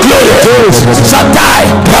 set on your glory, shall die,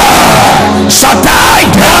 shall die,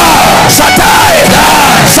 shall die,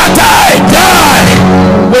 shall die.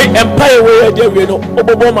 We empire where you know,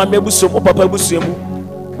 Obama Mebusum, Papa Busimu,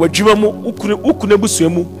 where Jimamu,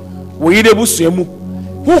 Ukunebusimu, where Yebusimu,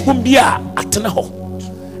 who be a Atanaho,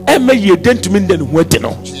 and may you dent to me than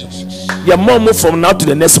Wetino. Your mom move from now to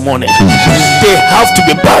the next morning. They have to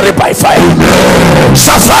be buried by fire.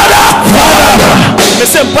 Safara, the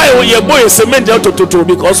same fire when your boy is cement out to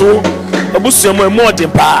because Abusium more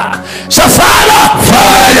than power. Safara,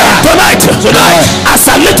 tonight, as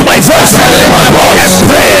I lift my voice and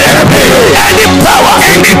pray, any power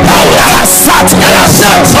that has sat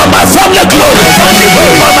from my family glory,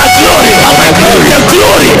 from my glory, the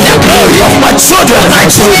glory of my children, my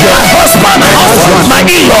husband, my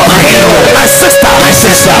in-law, my sister, my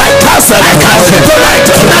cousin, tonight,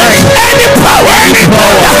 any power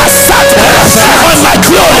that has sat on my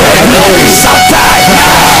glory shall die,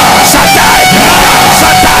 shall die,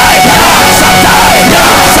 shall die, shall die, shall die,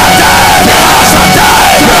 shall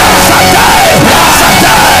die, shall die, shall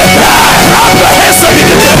die.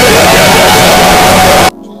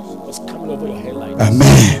 It's coming over your head like this.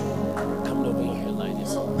 Amen. Coming over your head like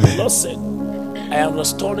this. The Lord said, I am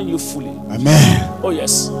restoring you fully. Amen. Oh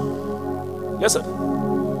yes. Yes, sir.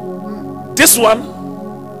 This one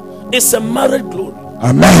is a married glory.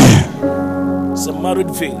 Amen. It's a married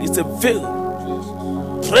veil. It's a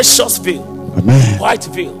veil. Precious veil. Amen. White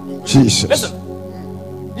veil. Jesus. Listen.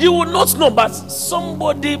 You will not know, but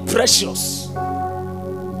somebody precious.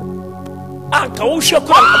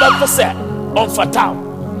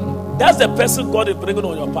 That's the person God is bringing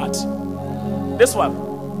on your path. This one,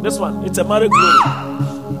 it's a married glory.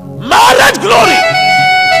 Married glory.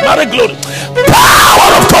 Married glory.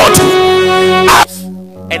 Power of God.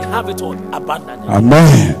 And have it all abundantly.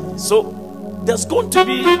 Amen. So there's going to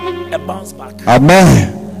be a bounce back.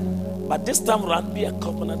 Amen. But this time around, be a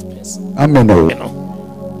covenant person. Amen. You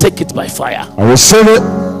know, take it by fire. I receive it.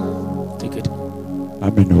 Take it.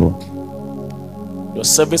 Amen. Your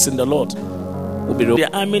service in the Lord will be. The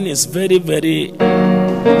army is very, very.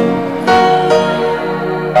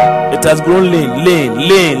 It has grown lean.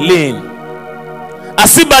 I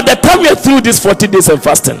see by the time you're through these 40 days of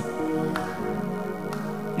fasting,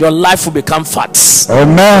 your life will become fat.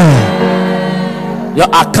 Amen. Your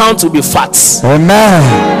account will be fat.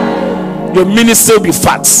 Amen. Your ministry will be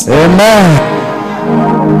fat. Amen.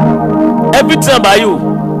 Everything about you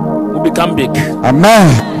will become big. Amen.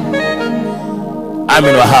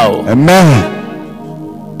 Amen. How? Amen.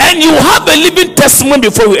 And you have a living testimony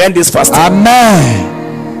before we end this fasting. Amen.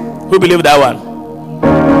 Who believe that one?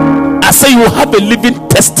 I say you have a living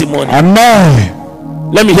testimony. Amen.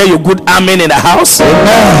 Let me hear your good amen in the house.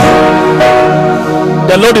 Amen.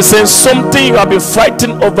 The Lord is saying something you have been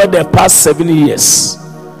fighting over the past 7 years.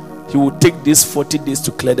 He will take these 40 days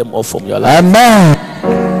to clear them off from your life. Amen.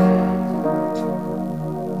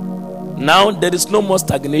 Now there is no more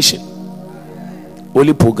stagnation,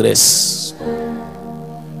 only progress.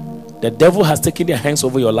 The devil has taken their hands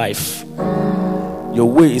over your life. Your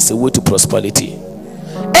way is a way to prosperity.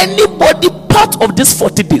 Anybody part of these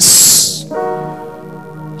 40 days,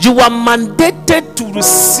 you are mandated to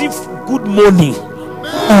receive good money.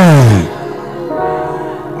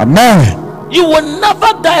 Amen. You will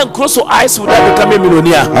never die and close your eyes without becoming a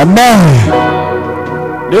millionaire.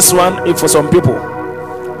 Amen. This one is for some people.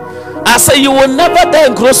 I say you will never die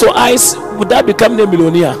and close your eyes without becoming a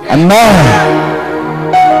millionaire. Amen.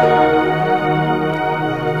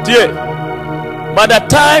 Dear, by the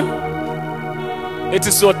time it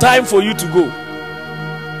is your time for you to go,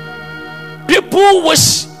 people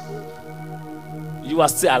wish you are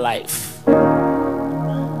still alive.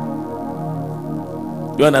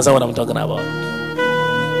 You understand what I'm talking about?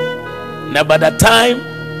 Now by the time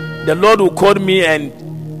the Lord will call me and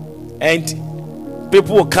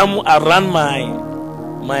people will come around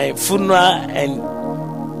my funeral and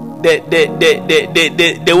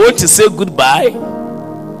they want to say goodbye.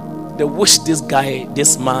 They wish this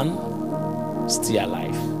man still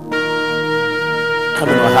alive. I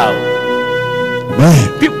don't know how.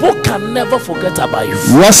 Man. People can never forget about you.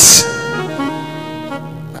 Yes.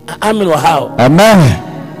 I don't know how. Amen.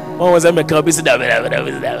 What was I making up? I had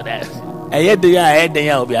the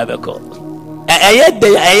I'll be able to call. I had the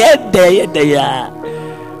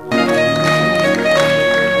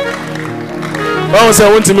what was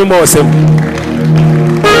I want to me more simple?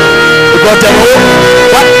 Because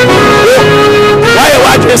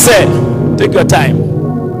why you say take your time?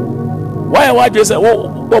 Why you say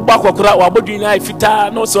what back or crowd what do you know if it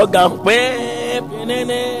no so down?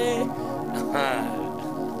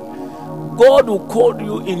 God will call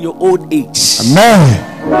you in your old age. Amen.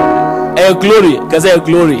 A glory, because a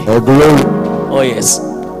glory. A glory. Oh yes.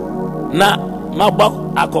 Now, my back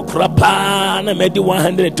akokrapa na made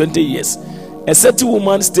 120 years. A certain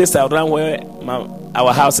woman stays around where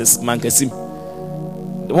our house is, Mankasim.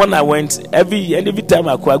 When I went every time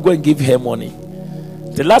I go and give her money.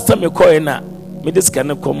 The last time you call her now, me this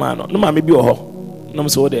cannot come on. No, ma maybe oh, no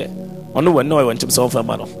so there. Oh no, I went to solve a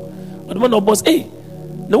man. But no boss, hey,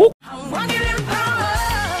 no.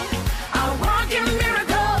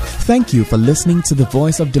 Thank you for listening to The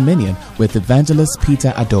Voice of Dominion with Evangelist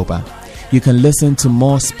Peter Adobah. You can listen to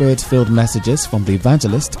more spirit-filled messages from the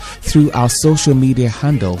evangelist through our social media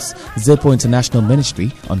handles, Zippo International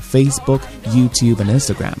Ministry on Facebook, YouTube, and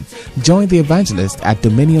Instagram. Join the evangelist at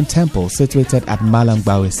Dominion Temple situated at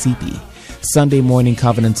Malangbawe CP. Sunday morning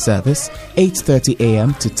covenant service, 8:30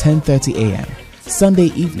 a.m. to 10:30 a.m.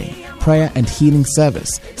 Sunday evening, prayer and healing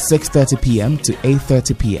service, 6:30 p.m. to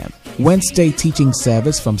 8:30 p.m. Wednesday teaching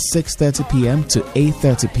service from 6:30 p.m. to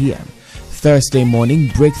 8:30 p.m. Thursday morning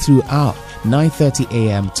breakthrough hour, 9:30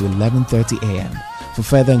 a.m. to 11:30 a.m. For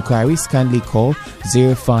further inquiries, kindly call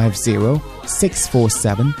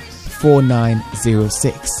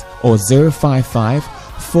 050-647-4906 or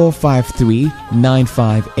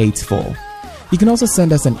 055-453-9584. You can also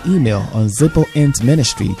send us an email on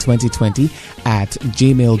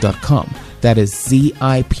zippointministry2020@gmail.com. That is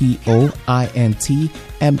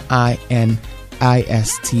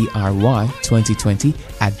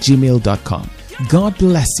ZIPOINTMINISTRY2020@gmail.com. God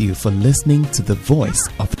bless you for listening to The Voice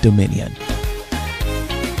of Dominion.